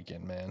games this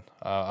weekend, man.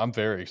 I'm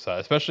very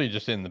excited, especially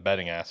just in the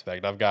betting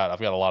aspect. I've got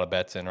a lot of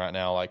bets in right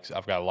now. Like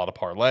I've got a lot of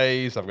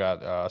parlays. I've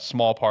got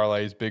small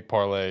parlays, big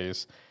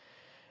parlays.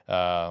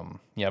 I've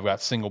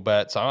got single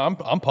bets. I'm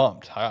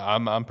pumped.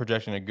 I'm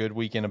projecting a good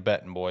weekend of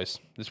betting, boys.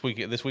 This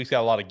week's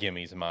got a lot of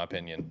gimmies, in my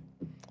opinion.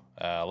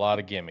 A lot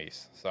of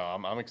gimmies. So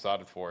I'm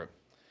excited for it.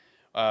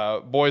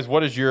 Boys,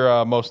 what is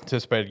your most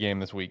anticipated game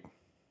this week?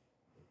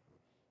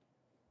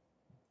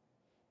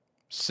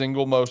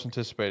 Single most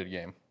anticipated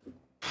game.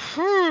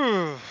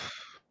 The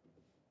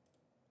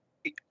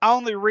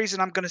only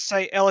reason I'm going to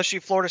say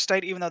LSU Florida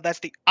State, even though that's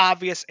the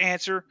obvious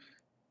answer,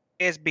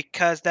 is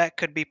because that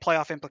could be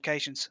playoff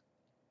implications.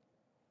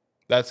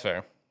 That's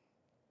fair.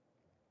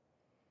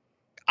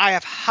 I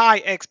have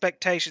high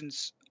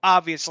expectations,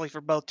 obviously, for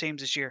both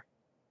teams this year.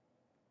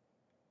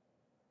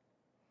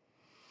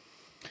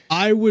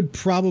 I would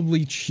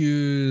probably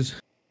choose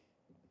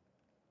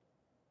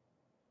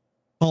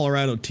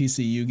Colorado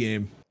TCU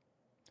game.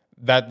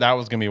 That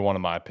was going to be one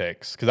of my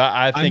picks because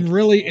I think I'm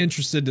really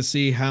interested to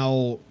see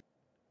how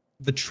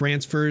the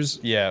transfers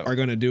are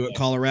going to do at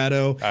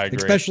Colorado, I agree.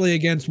 Especially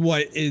against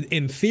what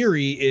in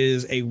theory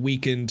is a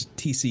weakened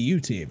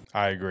TCU team.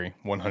 I agree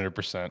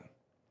 100%.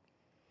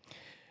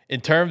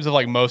 In terms of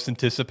like most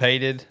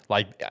anticipated,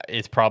 like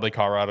it's probably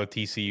Colorado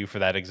TCU for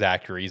that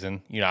exact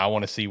reason. You know, I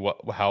want to see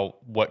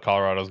what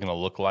Colorado is going to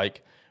look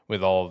like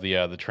with all of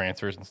the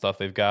transfers and stuff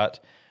they've got.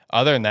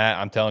 Other than that,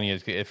 I'm telling you,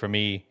 for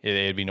me,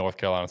 it'd be North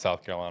Carolina,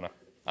 South Carolina.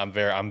 I'm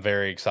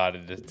very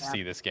excited to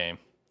see this game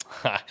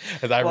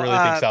because I really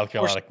think South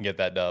Carolina can get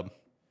that dub.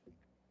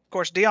 Of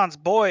course, Deion's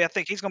boy, I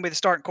think he's going to be the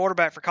starting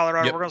quarterback for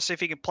Colorado. Yep. We're going to see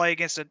if he can play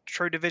against a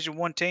true Division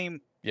I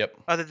team. Yep.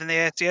 Other than the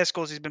FCS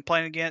schools he's been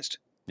playing against.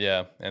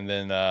 Yeah, and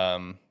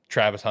then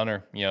Travis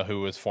Hunter,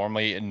 who was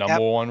formerly a number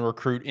one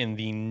recruit in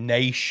the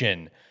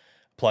nation,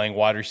 playing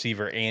wide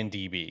receiver and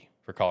DB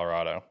for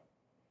Colorado.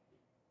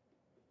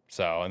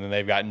 So, and then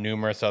they've got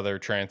numerous other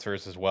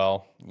transfers as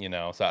well,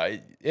 So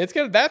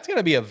that's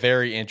gonna be a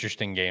very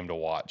interesting game to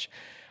watch.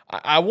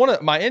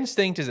 My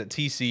instinct is that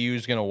TCU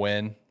is gonna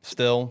win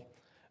still,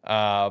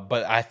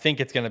 But I think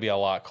it's going to be a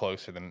lot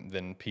closer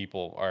than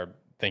people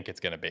think it's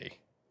going to be.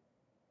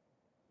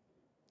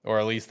 Or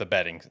at least the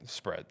betting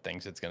spread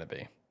thinks it's going to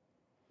be.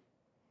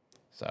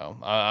 So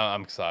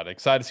I'm excited.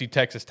 Excited to see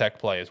Texas Tech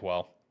play as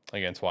well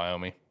against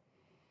Wyoming.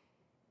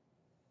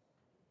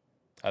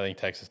 I think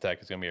Texas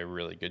Tech is going to be a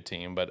really good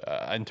team. But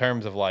in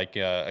terms of like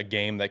a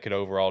game that could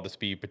overall just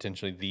be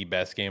potentially the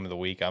best game of the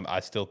week, I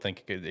still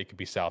think it could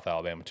be South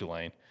Alabama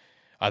Tulane.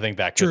 I think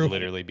that could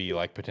literally be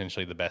like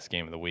potentially the best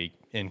game of the week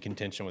in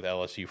contention with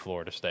LSU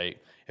Florida State.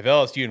 If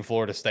LSU and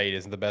Florida State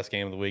isn't the best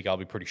game of the week, I'll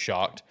be pretty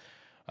shocked.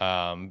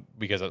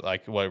 Because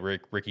like what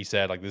Ricky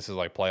said, like this is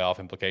like playoff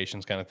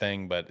implications kind of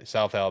thing. But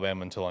South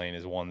Alabama and Tulane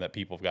is one that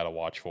people have got to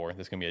watch for.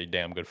 This is gonna be a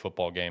damn good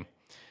football game.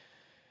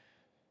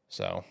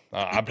 So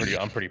I'm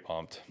pretty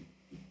pumped.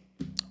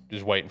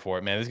 Just waiting for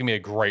it, man. This is gonna be a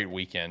great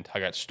weekend. I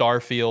got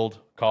Starfield,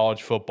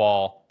 college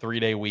football,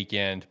 3-day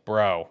weekend,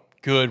 bro.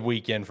 Good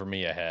weekend for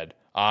me ahead.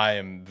 I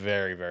am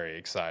very, very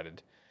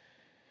excited.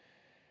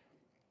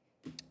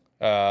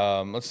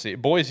 Let's see,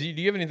 boys. Do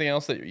you have anything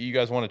else that you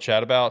guys want to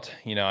chat about?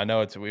 I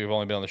know we've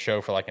only been on the show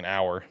for like an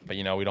hour, but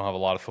we don't have a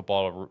lot of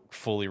football to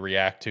fully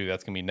react to.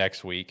 That's gonna be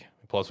next week.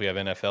 Plus, we have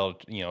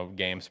NFL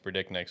games to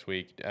predict next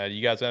week. Do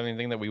you guys have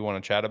anything that we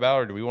want to chat about,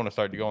 or do we want to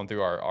start going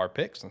through our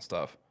picks and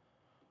stuff?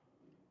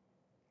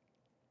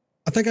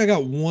 I think I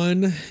got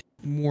one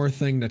more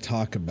thing to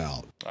talk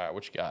about. All right,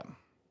 what you got?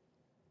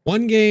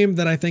 One game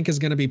that I think is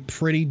going to be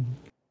pretty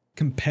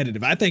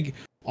competitive. I think,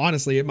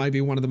 honestly, it might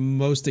be one of the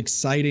most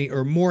exciting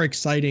or more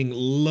exciting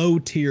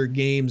low-tier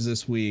games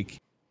this week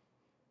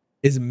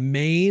is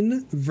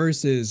Maine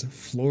versus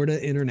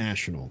Florida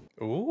International.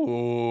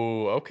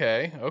 Ooh,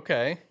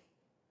 okay.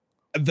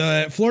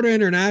 The Florida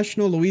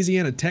International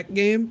Louisiana Tech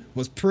game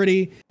was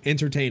pretty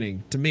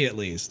entertaining, to me at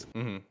least.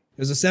 Mm-hmm. It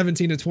was a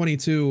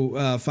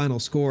 17-22 final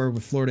score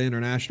with Florida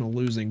International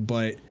losing,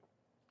 but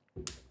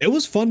it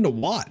was fun to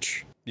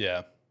watch.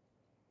 Yeah.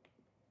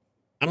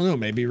 I don't know.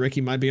 Maybe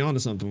Ricky might be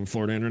onto something with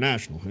Florida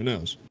International. Who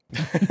knows?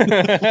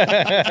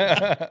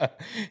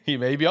 He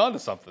may be onto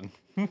something.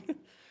 No,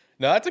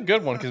 that's a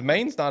good one because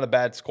Maine's not a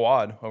bad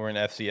squad over in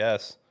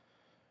FCS.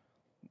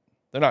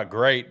 They're not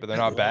great, but they're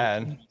not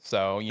bad.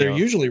 So they're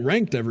usually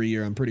ranked every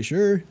year, I'm pretty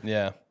sure.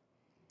 Yeah.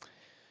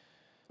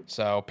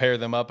 So pair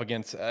them up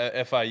against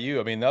FIU.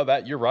 I mean, no,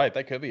 that you're right.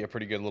 That could be a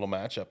pretty good little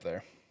matchup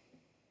there.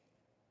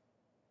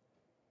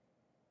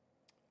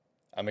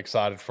 I'm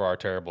excited for our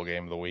terrible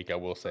game of the week. I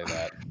will say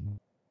that.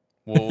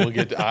 We'll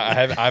get.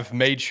 I've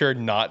made sure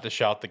not to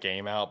shout the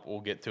game out.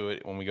 We'll get to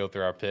it when we go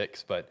through our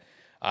picks. But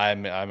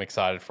I'm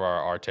excited for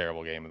our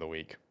terrible game of the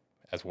week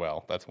as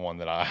well. That's one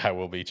that I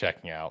will be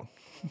checking out.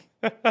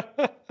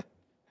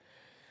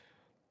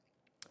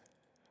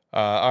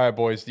 All right,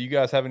 boys. Do you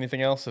guys have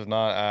anything else? If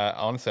not,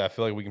 honestly, I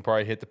feel like we can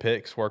probably hit the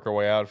picks, work our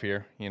way out of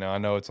here. I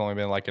know it's only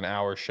been like an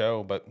hour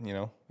show, but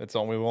we've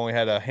only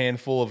had a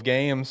handful of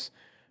games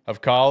of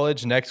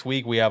college. Next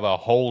week we have a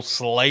whole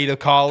slate of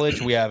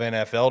college. We have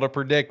NFL to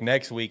predict.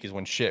 Next week is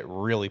when shit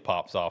really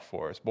pops off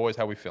for us. Boys,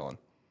 how we feeling?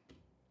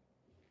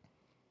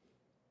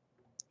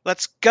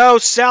 Let's go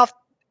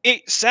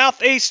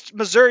Southeast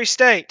Missouri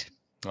State.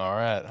 All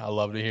right, I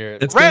love to hear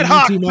it. Let's Red go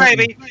UT Hawks, Martin.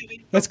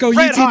 baby. Let's go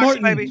Red UT Hawks,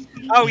 Martin. baby.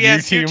 Oh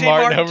yes, UT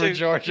Martin over too.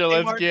 Georgia. UT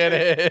Let's Martin get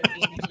too.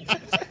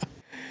 it.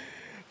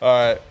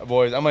 All right,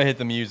 boys. I'm gonna hit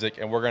the music,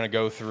 and we're gonna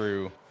go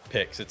through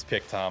picks. It's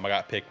pick time. I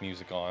got pick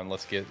music on.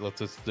 Let's do it.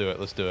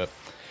 Let's do it.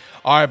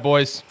 All right,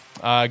 boys.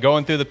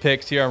 Going through the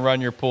picks here on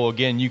Run Your Pool.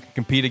 Again, you can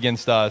compete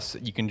against us.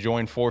 You can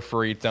join for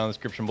free. It's down in the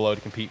description below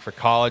to compete for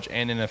college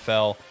and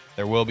NFL.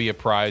 There will be a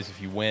prize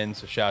if you win,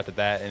 so shout out to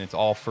that. And it's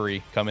all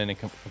free. Come in and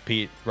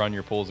compete. Run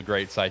Your Pool is a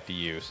great site to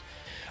use.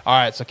 All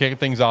right, so kicking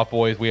things off,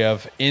 boys, we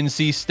have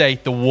NC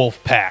State, the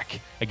Wolfpack,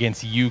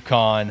 against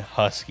UConn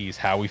Huskies.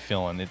 How we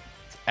feeling? It's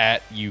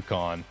at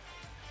UConn.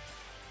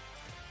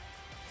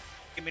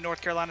 Give me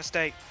North Carolina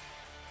State.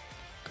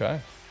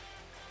 Okay.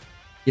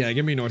 Yeah,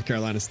 give me North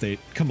Carolina State.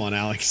 Come on,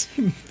 Alex.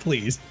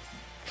 Please.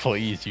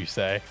 Please, you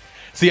say.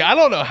 See, I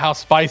don't know how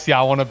spicy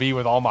I want to be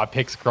with all my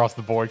picks across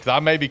the board because I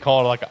may be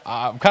calling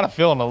I'm kind of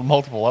feeling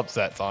multiple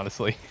upsets,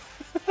 honestly.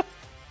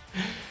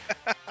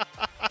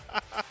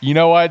 You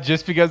know what?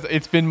 Just because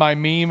it's been my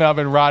meme, I've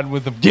been riding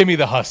with them. Give me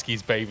the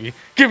Huskies, baby.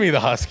 Give me the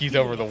Huskies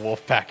over the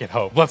Wolfpack at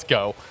home. Let's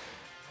go.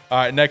 All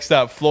right, next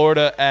up,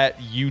 Florida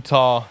at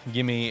Utah.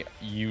 Give me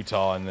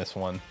Utah in this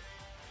one.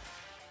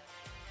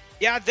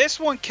 Yeah, this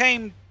one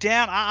came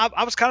down.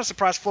 I was kind of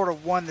surprised Florida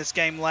won this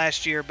game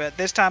last year, but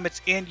this time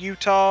it's in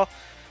Utah.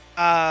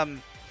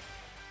 Golly.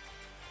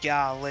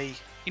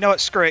 You know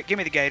what? Screw it. Give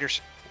me the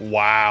Gators.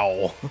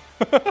 Wow.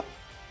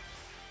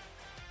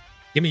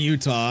 Give me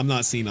Utah. I'm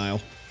not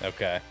senile.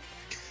 Okay.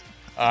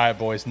 All right,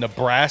 boys.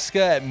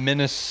 Nebraska at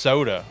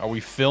Minnesota. Are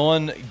we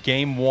feeling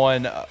game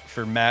one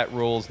for Matt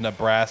Rule's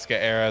Nebraska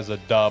era as a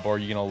dub, or are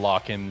you going to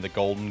lock in the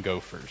Golden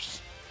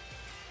Gophers?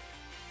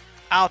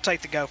 I'll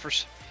take the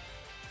Gophers.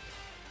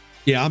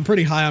 Yeah, I'm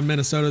pretty high on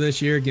Minnesota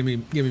this year. Give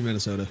me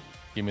Minnesota.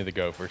 Give me the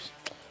Gophers.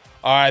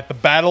 All right, the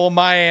Battle of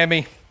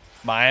Miami.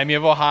 Miami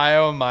of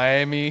Ohio and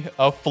Miami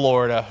of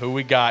Florida. Who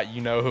we got?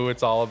 You know who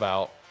it's all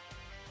about.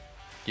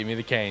 Give me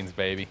the Canes,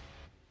 baby.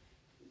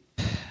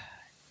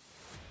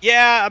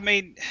 Yeah, I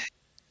mean,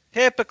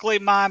 typically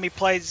Miami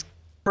plays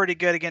pretty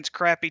good against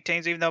crappy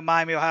teams, even though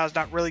Miami, Ohio is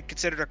not really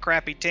considered a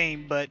crappy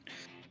team. But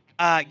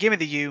give me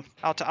the U.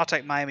 I'll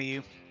take Miami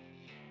U.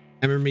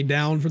 Hammer me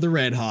down for the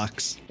Red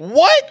Hawks.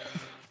 What?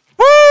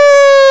 Woo!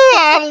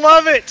 I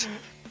love it.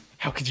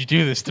 How could you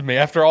do this to me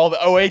after all the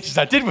OHs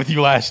I did with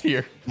you last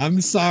year?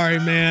 I'm sorry,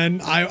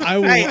 man. I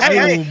will.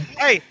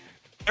 Hey!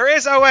 There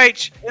is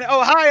OH in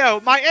Ohio,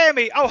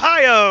 Miami,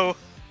 Ohio.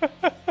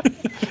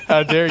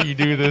 How dare you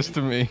do this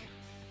to me?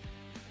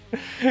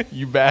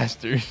 You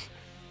bastard.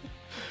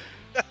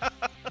 All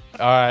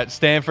right,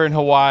 Stanford and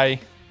Hawaii.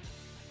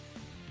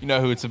 You know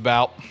who it's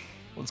about.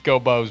 Let's go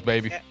Bows,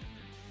 baby.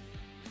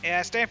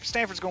 Yeah,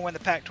 Stanford's going to win the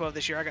Pac-12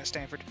 this year. I got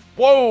Stanford.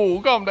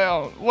 Whoa, calm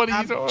down. What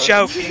are you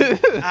doing?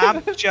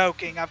 I'm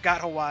joking. I've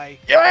got Hawaii.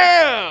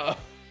 Yeah!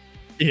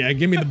 Yeah,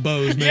 give me the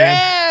Bows, man.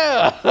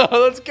 Yeah!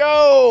 Let's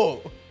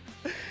go!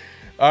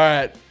 All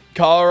right,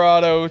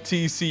 Colorado,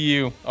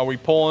 TCU. Are we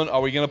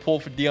going to pull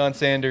for Deion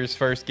Sanders'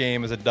 first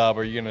game as a dub,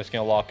 or are you just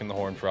going to lock in the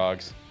Horned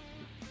Frogs?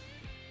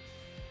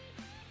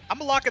 I'm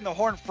locking the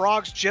Horned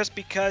Frogs just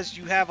because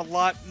you have a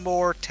lot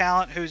more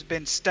talent who's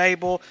been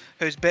stable,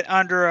 who's been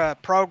under a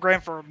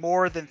program for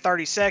more than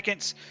 30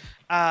 seconds.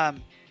 Now,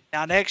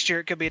 next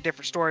year it could be a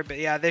different story, but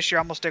yeah, this year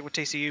I'm going to stick with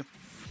TCU.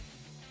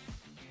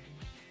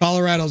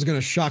 Colorado's going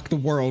to shock the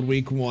world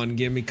week 1.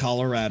 Give me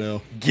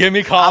Colorado. Give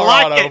me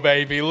Colorado, like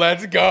baby.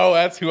 Let's go.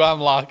 That's who I'm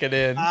locking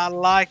in. I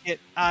like it.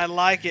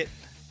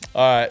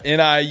 All right,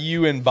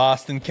 NIU and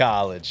Boston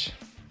College.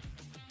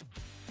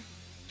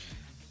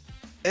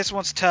 This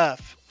one's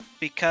tough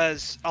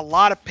because a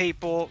lot of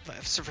people,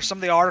 for some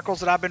of the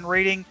articles that I've been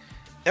reading,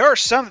 there are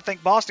some that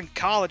think Boston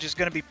College is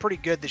going to be pretty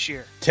good this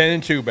year.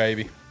 10-2,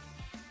 baby.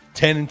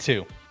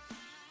 10-2.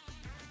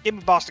 Give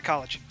me Boston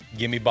College.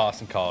 Give me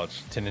Boston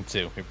College. 10-2.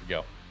 Here we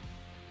go.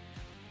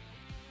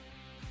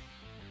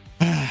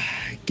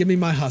 Give me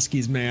my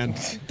Huskies, man.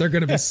 They're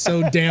going to be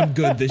so damn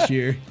good this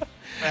year.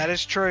 That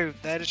is true.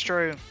 All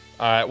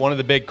right, one of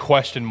the big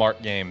question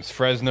mark games,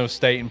 Fresno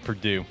State and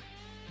Purdue.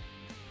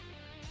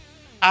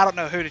 I don't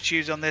know who to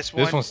choose on this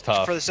one. This one's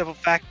tough. For the simple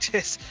fact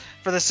is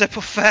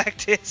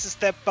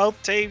that both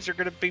teams are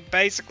going to be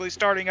basically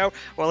starting over.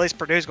 Well, at least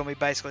Purdue's going to be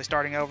basically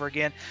starting over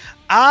again.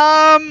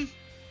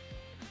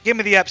 Give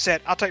me the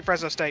upset. I'll take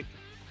Fresno State.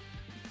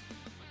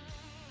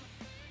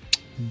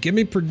 Give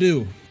me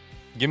Purdue.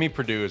 Give me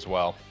Purdue as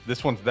well.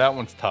 That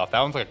one's tough. That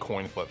one's like a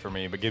coin flip for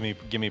me, but give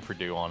me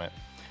Purdue on it.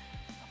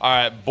 All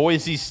right,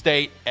 Boise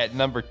State at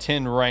number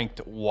 10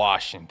 ranked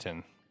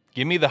Washington.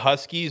 Give me the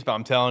Huskies, but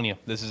I'm telling you,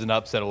 this is an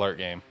upset alert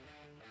game.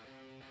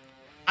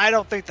 I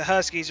don't think the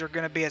Huskies are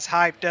going to be as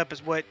hyped up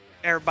as what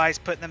everybody's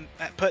putting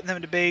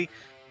them to be.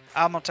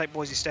 I'm going to take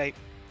Boise State.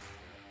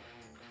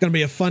 It's going to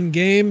be a fun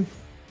game.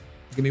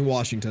 Give me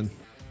Washington.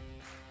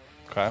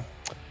 Okay.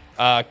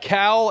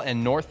 Cal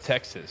and North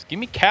Texas. Give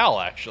me Cal,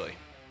 actually.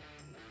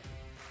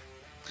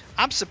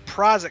 I'm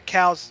surprised that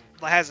Cal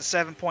has a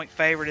 7-point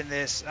favorite in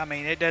this. I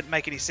mean, it doesn't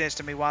make any sense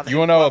to me why they. You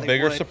want to know a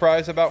bigger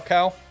surprise about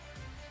Cal?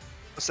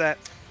 What's that?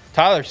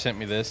 Tyler sent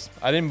me this.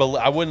 I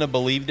wouldn't have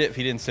believed it if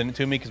he didn't send it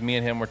to me, because me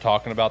and him were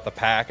talking about the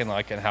pack and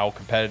how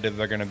competitive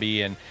they're going to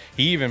be. And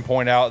he even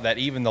pointed out that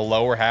even the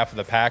lower half of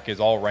the pack is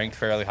all ranked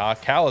fairly high.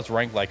 Cal is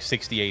ranked like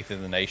 68th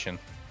in the nation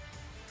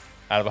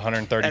out of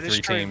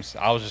 133 teams.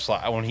 I was just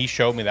like, when he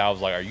showed me that, I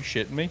was like, "Are you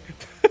shitting me?"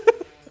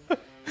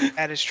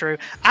 That is true.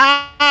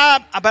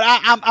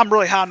 I'm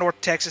really high on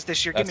North Texas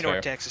this year. Give me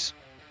North Texas.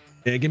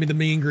 Yeah, give me the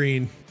mean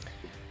green.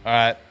 All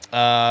right,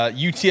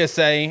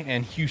 UTSA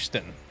and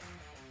Houston.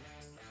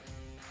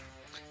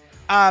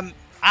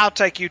 I'll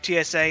take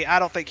UTSA. I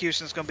don't think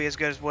Houston's going to be as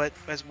good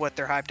as what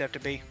they're hyped up to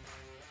be.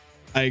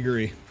 I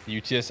agree.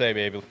 UTSA,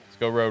 baby. Let's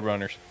go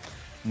Roadrunners.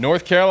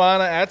 North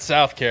Carolina at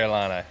South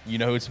Carolina. You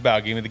know who it's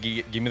about. Give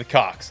me the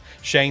Cocks.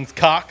 Shane's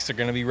Cocks are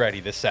going to be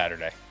ready this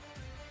Saturday.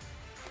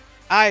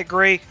 I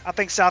agree. I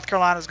think South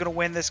Carolina is going to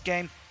win this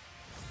game.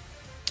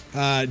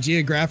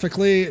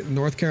 Geographically,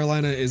 North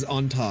Carolina is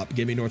on top.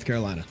 Give me North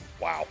Carolina.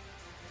 Wow.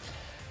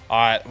 All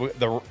right,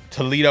 the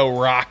Toledo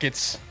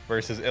Rockets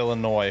versus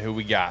Illinois. Who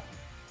we got?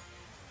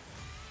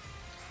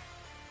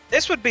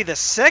 This would be the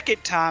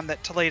second time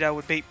that Toledo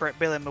would beat Brett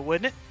Bielema,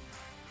 wouldn't it?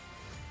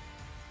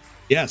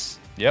 Yes.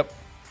 Yep.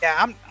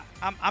 Yeah,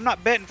 I'm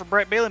not betting for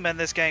Brett Bielema in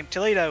this game.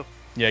 Toledo.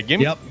 Yeah, give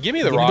me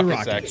the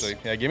Rockets, actually.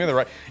 Yeah, give me the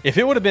Rockets. If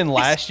it would have been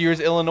last year's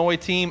Illinois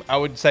team, I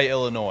would say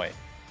Illinois.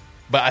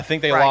 But I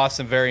think they lost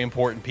some very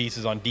important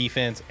pieces on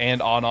defense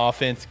and on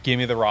offense. Give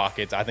me the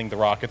Rockets. I think the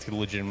Rockets could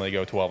legitimately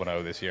go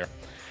 12-0 this year.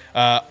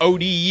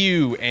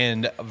 ODU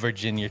and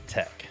Virginia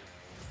Tech.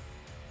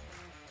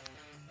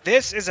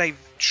 This is a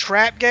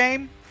trap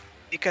game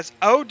because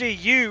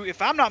ODU,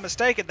 if I'm not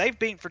mistaken, they've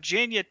beaten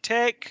Virginia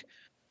Tech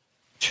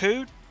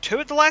two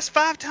of the last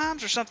 5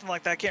 times or something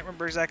like that. I can't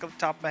remember exactly off the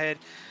top of my head.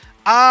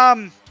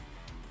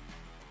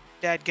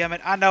 Dadgummit,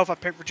 I know if I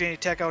pick Virginia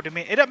Tech, it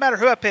doesn't matter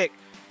who I pick.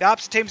 The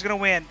opposite team's going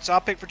to win, so I'll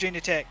pick Virginia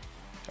Tech.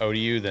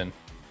 ODU then.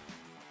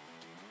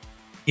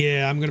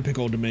 Yeah, I'm going to pick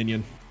Old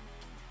Dominion.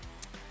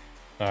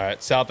 All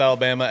right, South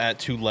Alabama at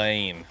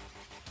Tulane.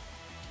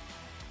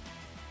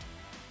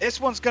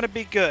 This one's going to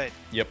be good.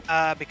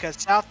 Yep.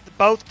 Because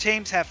both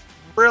teams have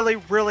really,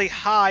 really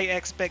high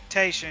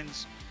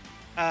expectations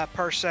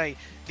per se.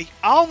 The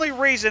only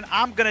reason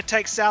I'm going to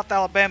take South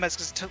Alabama is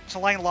because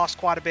Tulane lost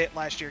quite a bit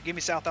last year. Give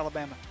me South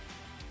Alabama.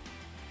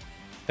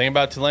 Thing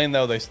about Tulane,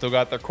 though, they still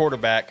got their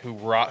quarterback who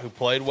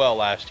played well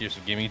last year, so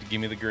give me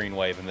the green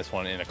wave in this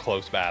one in a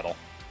close battle.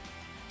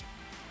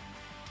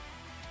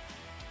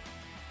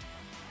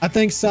 I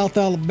think South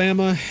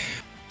Alabama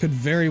could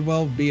very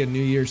well be a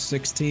New Year's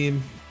Six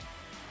team.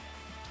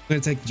 I'm going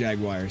to take the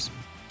Jaguars.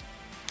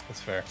 That's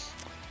fair.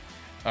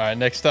 All right,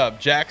 next up,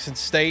 Jackson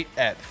State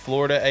at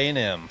Florida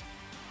A&M.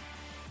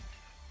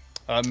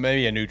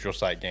 Maybe a neutral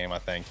site game, I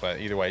think, but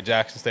either way,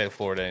 Jackson State at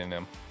Florida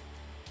A&M.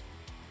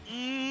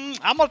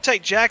 I'm going to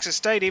take Jackson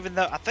State, even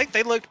though I think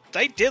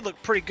they did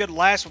look pretty good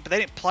last week, but they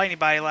didn't play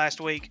anybody last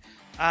week.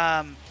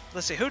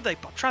 Let's see, I'm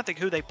trying to think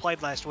who they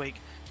played last week.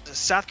 Was it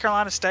South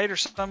Carolina State or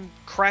some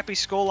crappy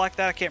school like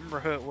that? I can't remember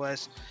who it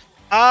was.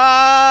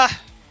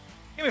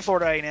 Give me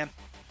Florida A&M.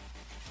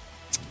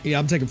 Yeah,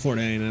 I'm taking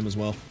Florida A&M as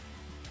well.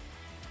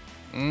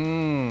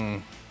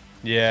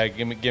 Yeah,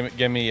 give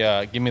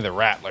me the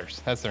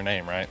Rattlers. That's their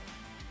name, right?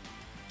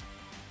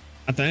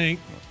 I think.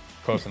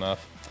 Close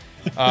enough.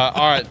 All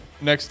right,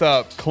 next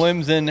up,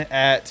 Clemson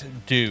at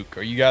Duke.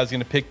 Are you guys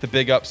going to pick the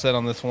big upset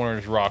on this one, or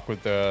just rock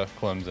with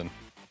Clemson?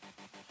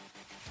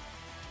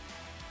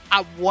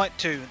 I want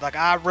to.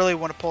 I really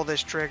want to pull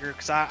this trigger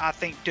because I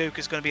think Duke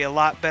is going to be a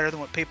lot better than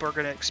what people are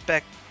going to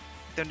expect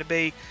them to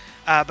be.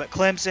 But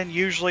Clemson,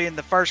 usually in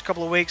the first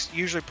couple of weeks,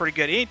 usually pretty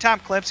good. Anytime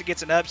Clemson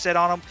gets an upset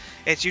on them,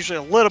 it's usually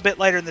a little bit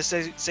later in the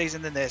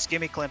season than this.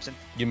 Give me Clemson.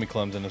 Give me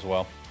Clemson as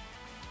well.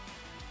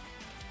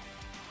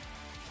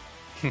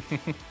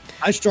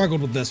 I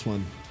struggled with this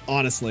one,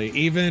 honestly.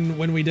 Even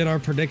when we did our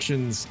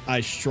predictions, I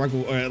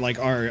struggled.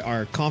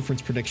 Our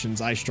conference predictions,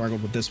 I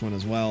struggled with this one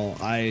as well.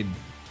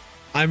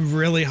 I'm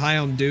really high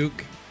on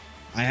Duke.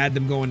 I had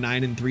them going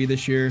 9-3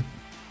 this year,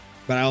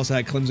 but I also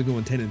had Clemson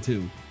going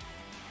 10-2.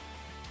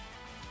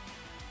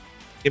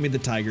 Give me the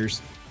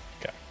Tigers.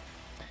 Okay.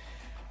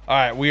 All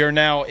right, we are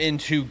now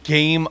into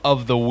Game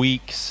of the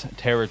Week's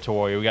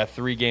territory. We got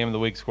 3 Game of the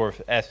Week scores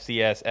for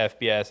FCS,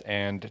 FBS,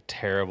 and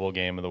terrible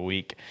Game of the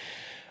Week.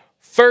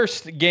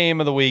 First Game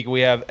of the Week,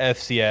 we have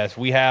FCS.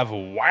 We have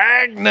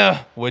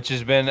Wagner, which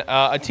has been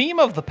a team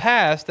of the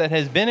past that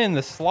has been in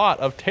the slot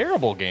of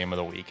terrible Game of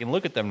the Week. And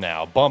look at them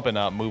now, bumping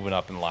up, moving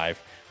up in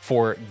life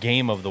for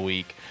Game of the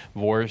Week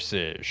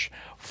versus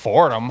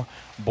Fordham.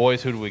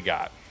 Boys, who do we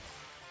got?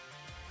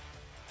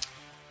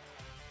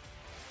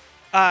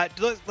 I'm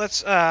going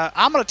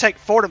to take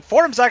Fordham.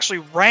 Fordham's actually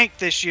ranked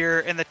this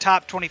year in the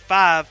top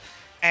 25.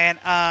 And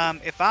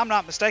if I'm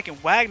not mistaken,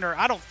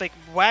 I don't think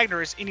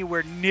Wagner is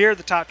anywhere near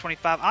the top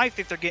 25. I don't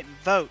think they're getting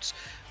votes.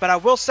 But I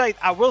will say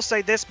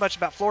this much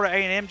about Florida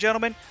A&M,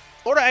 gentlemen.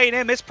 Florida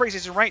A&M is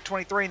preseason ranked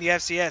 23 in the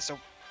FCS. So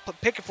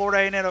picking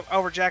Florida A&M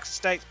over Jackson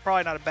State is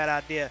probably not a bad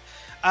idea.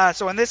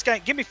 So in this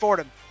game, give me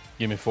Fordham.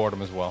 Give me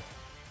Fordham as well.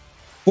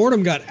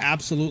 Fordham got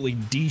absolutely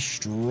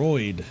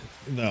destroyed,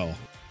 though,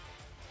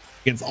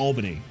 against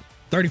Albany,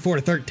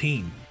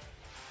 34-13.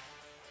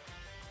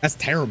 That's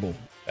terrible.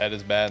 That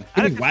is bad.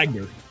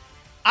 Wagner.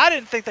 I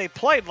didn't think they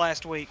played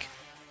last week.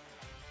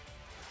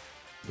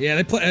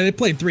 Yeah, they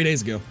played 3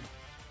 days ago.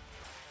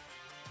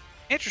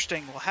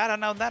 Interesting. Well, had I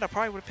known that, I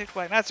probably would have picked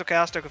Wagner. That's okay.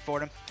 I'll stick with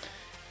Fordham.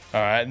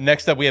 All right,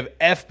 next up we have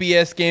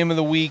FBS Game of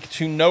the Week.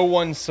 To no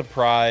one's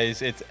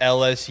surprise, it's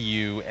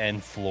LSU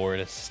and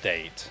Florida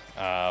State.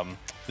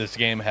 This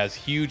game has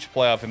huge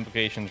playoff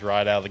implications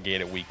right out of the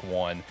gate at week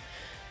 1.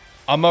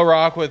 I'm going to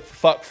rock with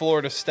fuck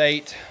Florida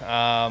State.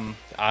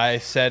 I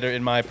said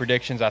in my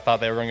predictions I thought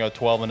they were going to go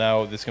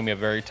 12-0. This is going to be a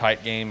very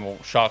tight game. It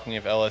won't shock me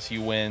if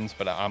LSU wins,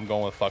 but I'm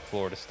going with fuck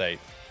Florida State,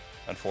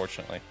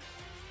 unfortunately.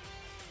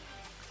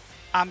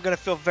 I'm going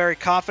to feel very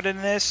confident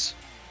in this.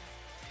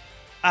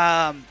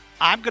 I'm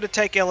going to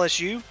take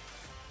LSU.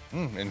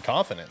 In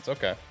confidence,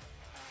 okay.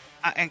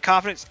 In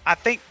confidence, I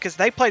think, because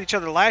they played each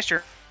other last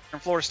year,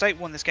 and Florida State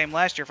won this game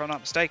last year, if I'm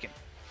not mistaken.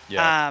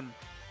 Yeah.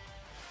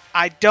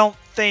 I don't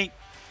think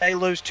they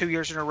lose 2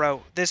 years in a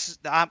row.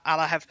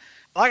 I have,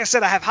 like I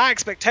said, I have high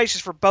expectations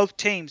for both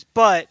teams,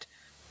 but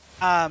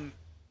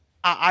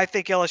I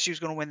think LSU is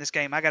going to win this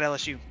game. I got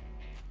LSU.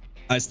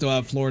 I still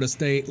have Florida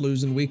State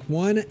losing week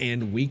 1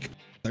 and week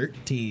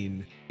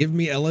 13. Give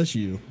me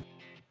LSU.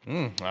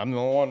 I'm the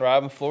only one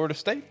riding Florida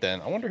State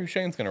then. I wonder who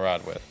Shane's going to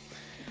ride with.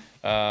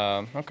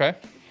 Okay.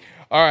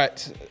 All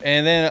right.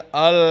 And then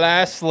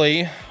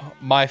lastly,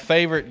 my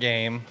favorite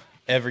game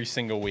every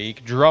single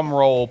week. Drum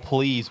roll,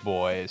 please,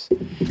 boys.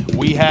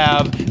 We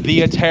have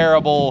the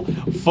terrible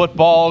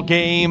football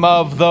game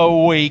of the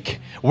week.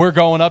 We're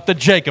going up to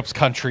Jacobs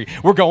country.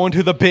 We're going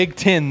to the Big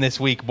Ten this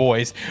week,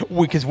 boys,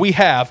 because we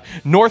have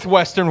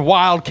Northwestern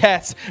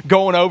Wildcats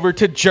going over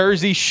to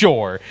Jersey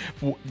Shore,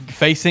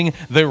 facing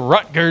the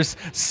Rutgers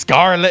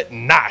Scarlet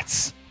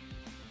Knights.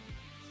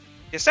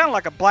 You sounded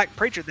like a black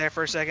preacher there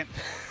for a second.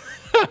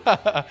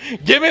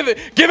 Give me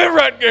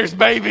Rutgers,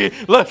 baby.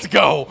 Let's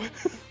go.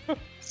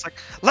 It's like,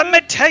 let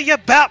me tell you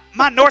about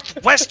my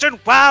Northwestern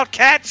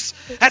Wildcats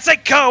as they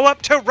go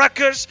up to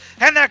Rutgers,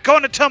 and they're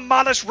going to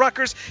demolish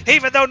Rutgers,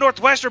 even though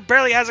Northwestern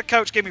barely has a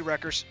coach. Give me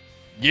Rutgers.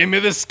 Give me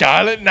the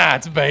Scarlet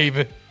Knights,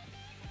 baby.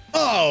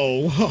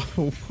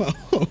 Oh,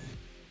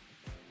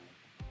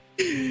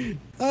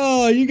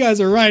 you guys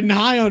are riding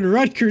high on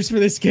Rutgers for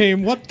this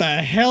game. What the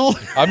hell?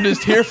 I'm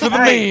just here for the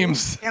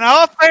memes. In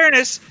all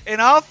fairness,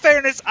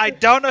 I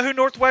don't know who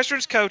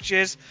Northwestern's coach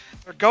is.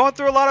 They're going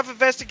through a lot of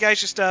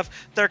investigation stuff.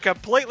 They're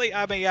completely.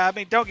 I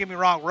mean, don't get me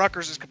wrong.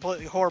 Rutgers is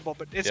completely horrible,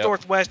 but it's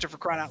Northwestern for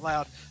crying out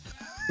loud.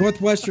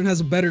 Northwestern has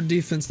a better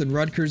defense than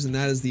Rutgers, and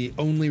that is the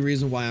only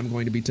reason why I'm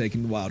going to be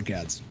taking the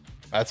Wildcats.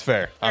 That's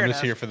fair. I'm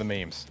just here for the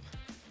memes.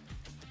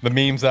 The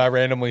memes that I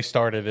randomly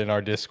started in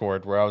our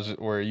Discord,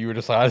 where you were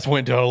just like, I just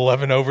went to an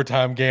 11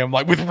 overtime game. I'm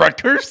like, with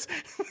Rutgers?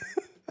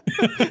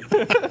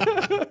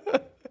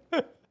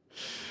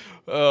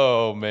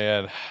 Oh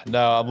man,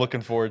 no, I'm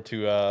looking forward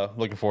to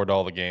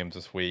all the games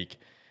this week,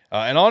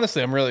 and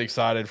honestly, I'm really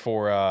excited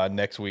for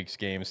next week's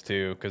games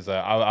too, because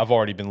I've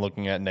already been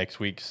looking at next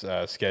week's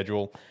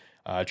schedule,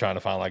 trying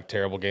to find like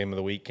terrible game of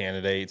the week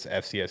candidates,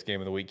 FCS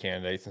game of the week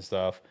candidates, and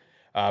stuff.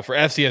 For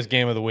FCS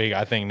game of the week,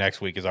 I think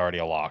next week is already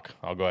a lock.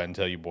 I'll go ahead and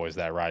tell you boys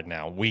that right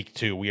now. Week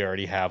 2, we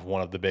already have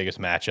one of the biggest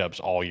matchups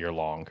all year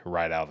long,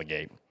 right out of the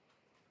gate.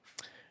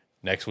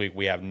 Next week,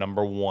 we have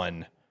number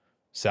 1,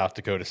 South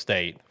Dakota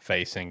State,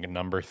 facing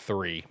number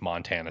 3,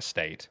 Montana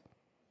State.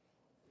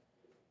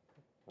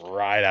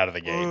 Right out of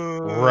the gate.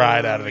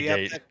 Right out of the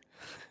gate.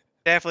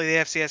 Definitely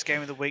the FCS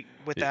game of the week,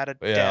 without a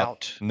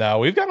doubt. No,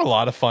 we've got a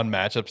lot of fun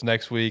matchups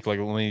next week. Like,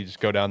 let me just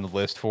go down the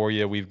list for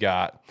you. We've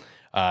got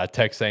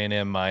Texas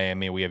A&M,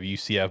 Miami. We have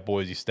UCF,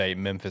 Boise State,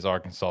 Memphis,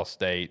 Arkansas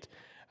State.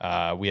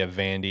 We have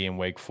Vandy and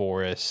Wake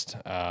Forest.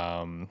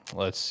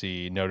 Let's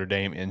see, Notre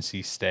Dame,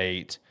 NC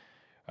State,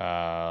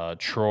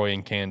 Troy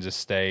and Kansas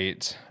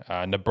State,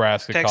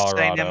 Nebraska, Texas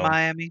Colorado, A&M,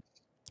 Miami.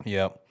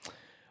 Yep.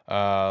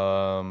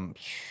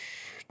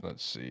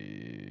 Let's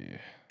see.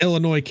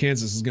 Illinois,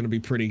 Kansas is going to be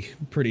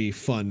pretty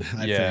fun,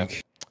 I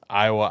think.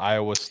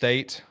 Iowa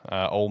State,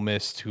 Ole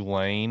Miss,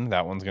 Tulane.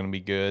 That one's going to be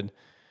good.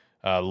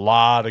 A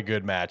lot of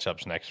good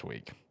matchups next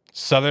week.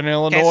 Southern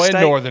Illinois,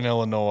 Northern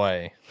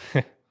Illinois.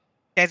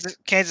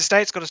 Kansas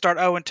State's going to start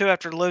 0-2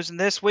 after losing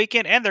this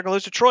weekend, and they're going to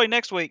lose to Troy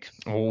next week.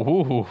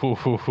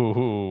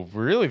 Ooh,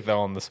 really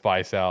throwing the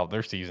spice out.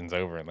 Their season's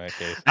over in that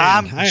case.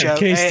 I'm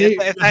joking.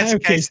 K-State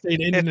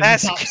ending in the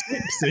top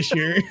 6 this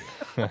year.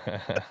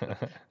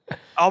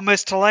 I'll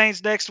miss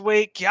Tulane's next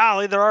week.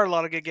 Golly, there are a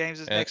lot of good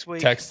games next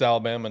week. Texas,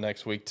 Alabama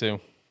next week too.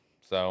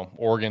 So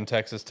Oregon,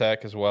 Texas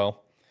Tech as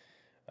well.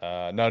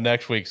 No,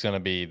 next week's going to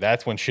be,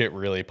 that's when shit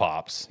really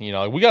pops. You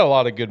know, we got a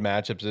lot of good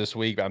matchups this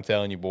week. I'm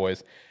telling you,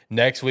 boys,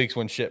 next week's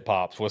when shit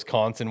pops.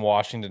 Wisconsin,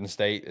 Washington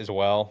State as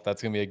well.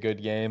 That's going to be a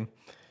good game.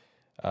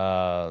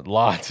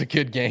 Lots of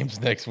good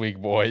games next week,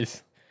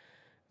 boys.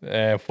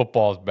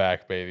 Football's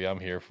back, baby.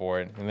 I'm here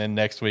for it. And then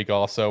next week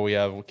also we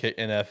have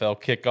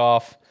NFL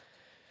kickoff.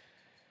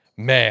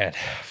 Man,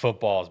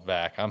 football's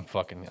back. I'm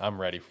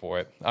ready for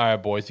it. All right,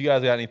 boys. You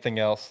guys got anything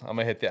else? I'm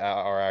going to hit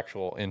our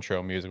actual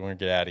intro music. We're going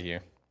to get out of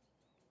here.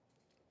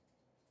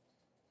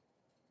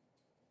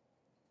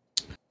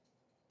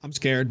 I'm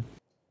scared.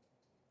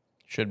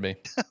 Should be.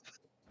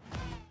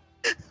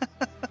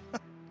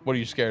 What are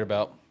you scared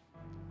about?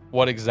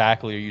 What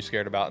exactly are you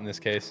scared about in this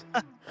case?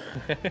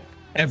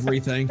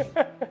 Everything.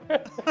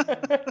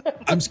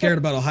 I'm scared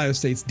about Ohio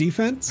State's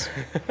defense.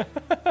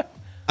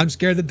 I'm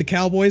scared that the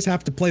Cowboys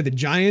have to play the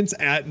Giants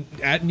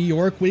at New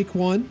York week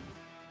 1.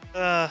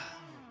 You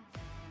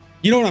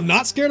know what I'm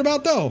not scared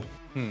about, though?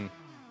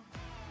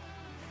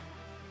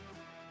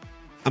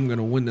 I'm going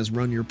to win this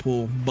Run Your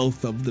Pool,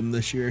 both of them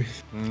this year.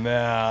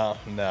 No.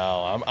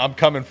 I'm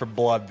coming for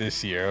blood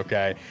this year,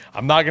 okay?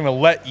 I'm not going to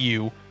let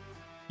you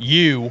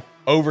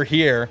over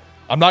here,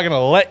 I'm not going to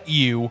let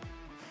you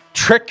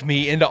trick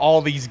me into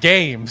all these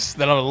games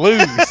that I'm going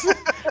to lose.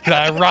 Can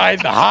I ride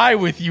the high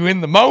with you in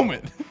the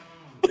moment?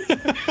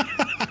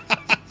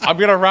 I'm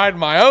going to ride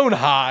my own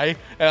high,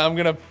 and I'm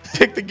going to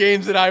pick the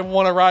games that I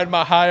want to ride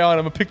my high on.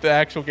 I'm going to pick the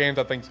actual games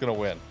I think is going to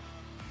win.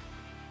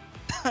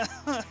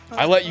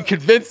 I let you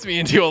convince me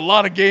into a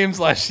lot of games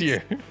last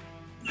year.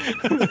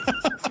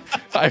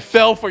 I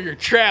fell for your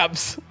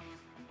traps.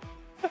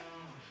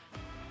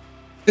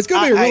 It's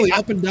going to be a really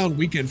up and down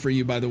weekend for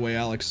you, by the way,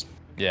 Alex.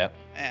 Yeah.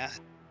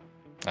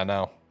 I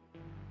know.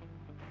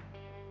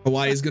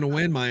 Hawaii's going to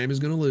win. Miami's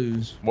going to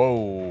lose.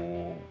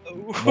 Whoa.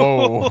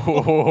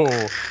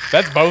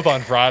 That's both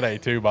on Friday,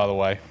 too, by the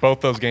way. Both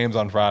those games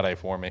on Friday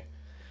for me.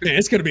 Man,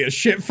 it's going to be a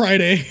shit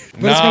Friday,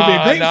 but it's going to be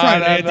a great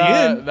Friday at the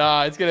end.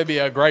 Nah, it's going to be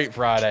a great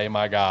Friday,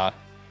 my guy.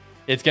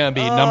 It's going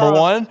to be number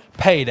 1,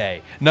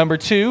 payday. Number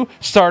 2,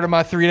 start of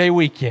my 3-day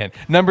weekend.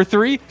 Number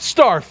 3,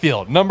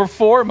 Starfield. Number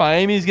 4,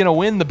 Miami's going to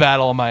win the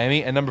Battle of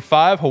Miami. And number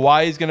 5,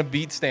 Hawaii's going to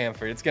beat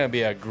Stanford. It's going to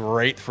be a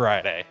great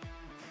Friday.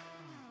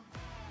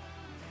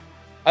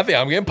 I think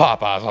I'm getting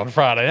Popeyes on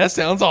Friday. That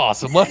sounds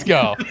awesome. Let's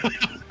go.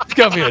 It's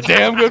going to be a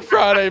damn good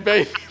Friday,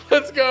 baby.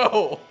 Let's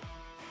go.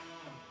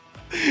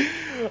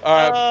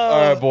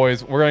 All right,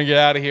 boys. We're going to get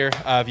out of here.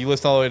 If you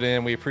listen all the way to the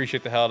end, we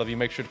appreciate the hell out of you.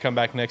 Make sure to come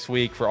back next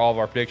week for all of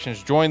our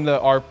predictions. Join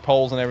our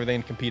polls and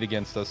everything to compete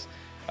against us.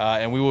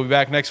 And we will be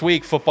back next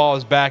week. Football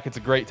is back. It's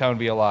a great time to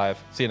be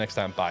alive. See you next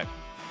time. Bye.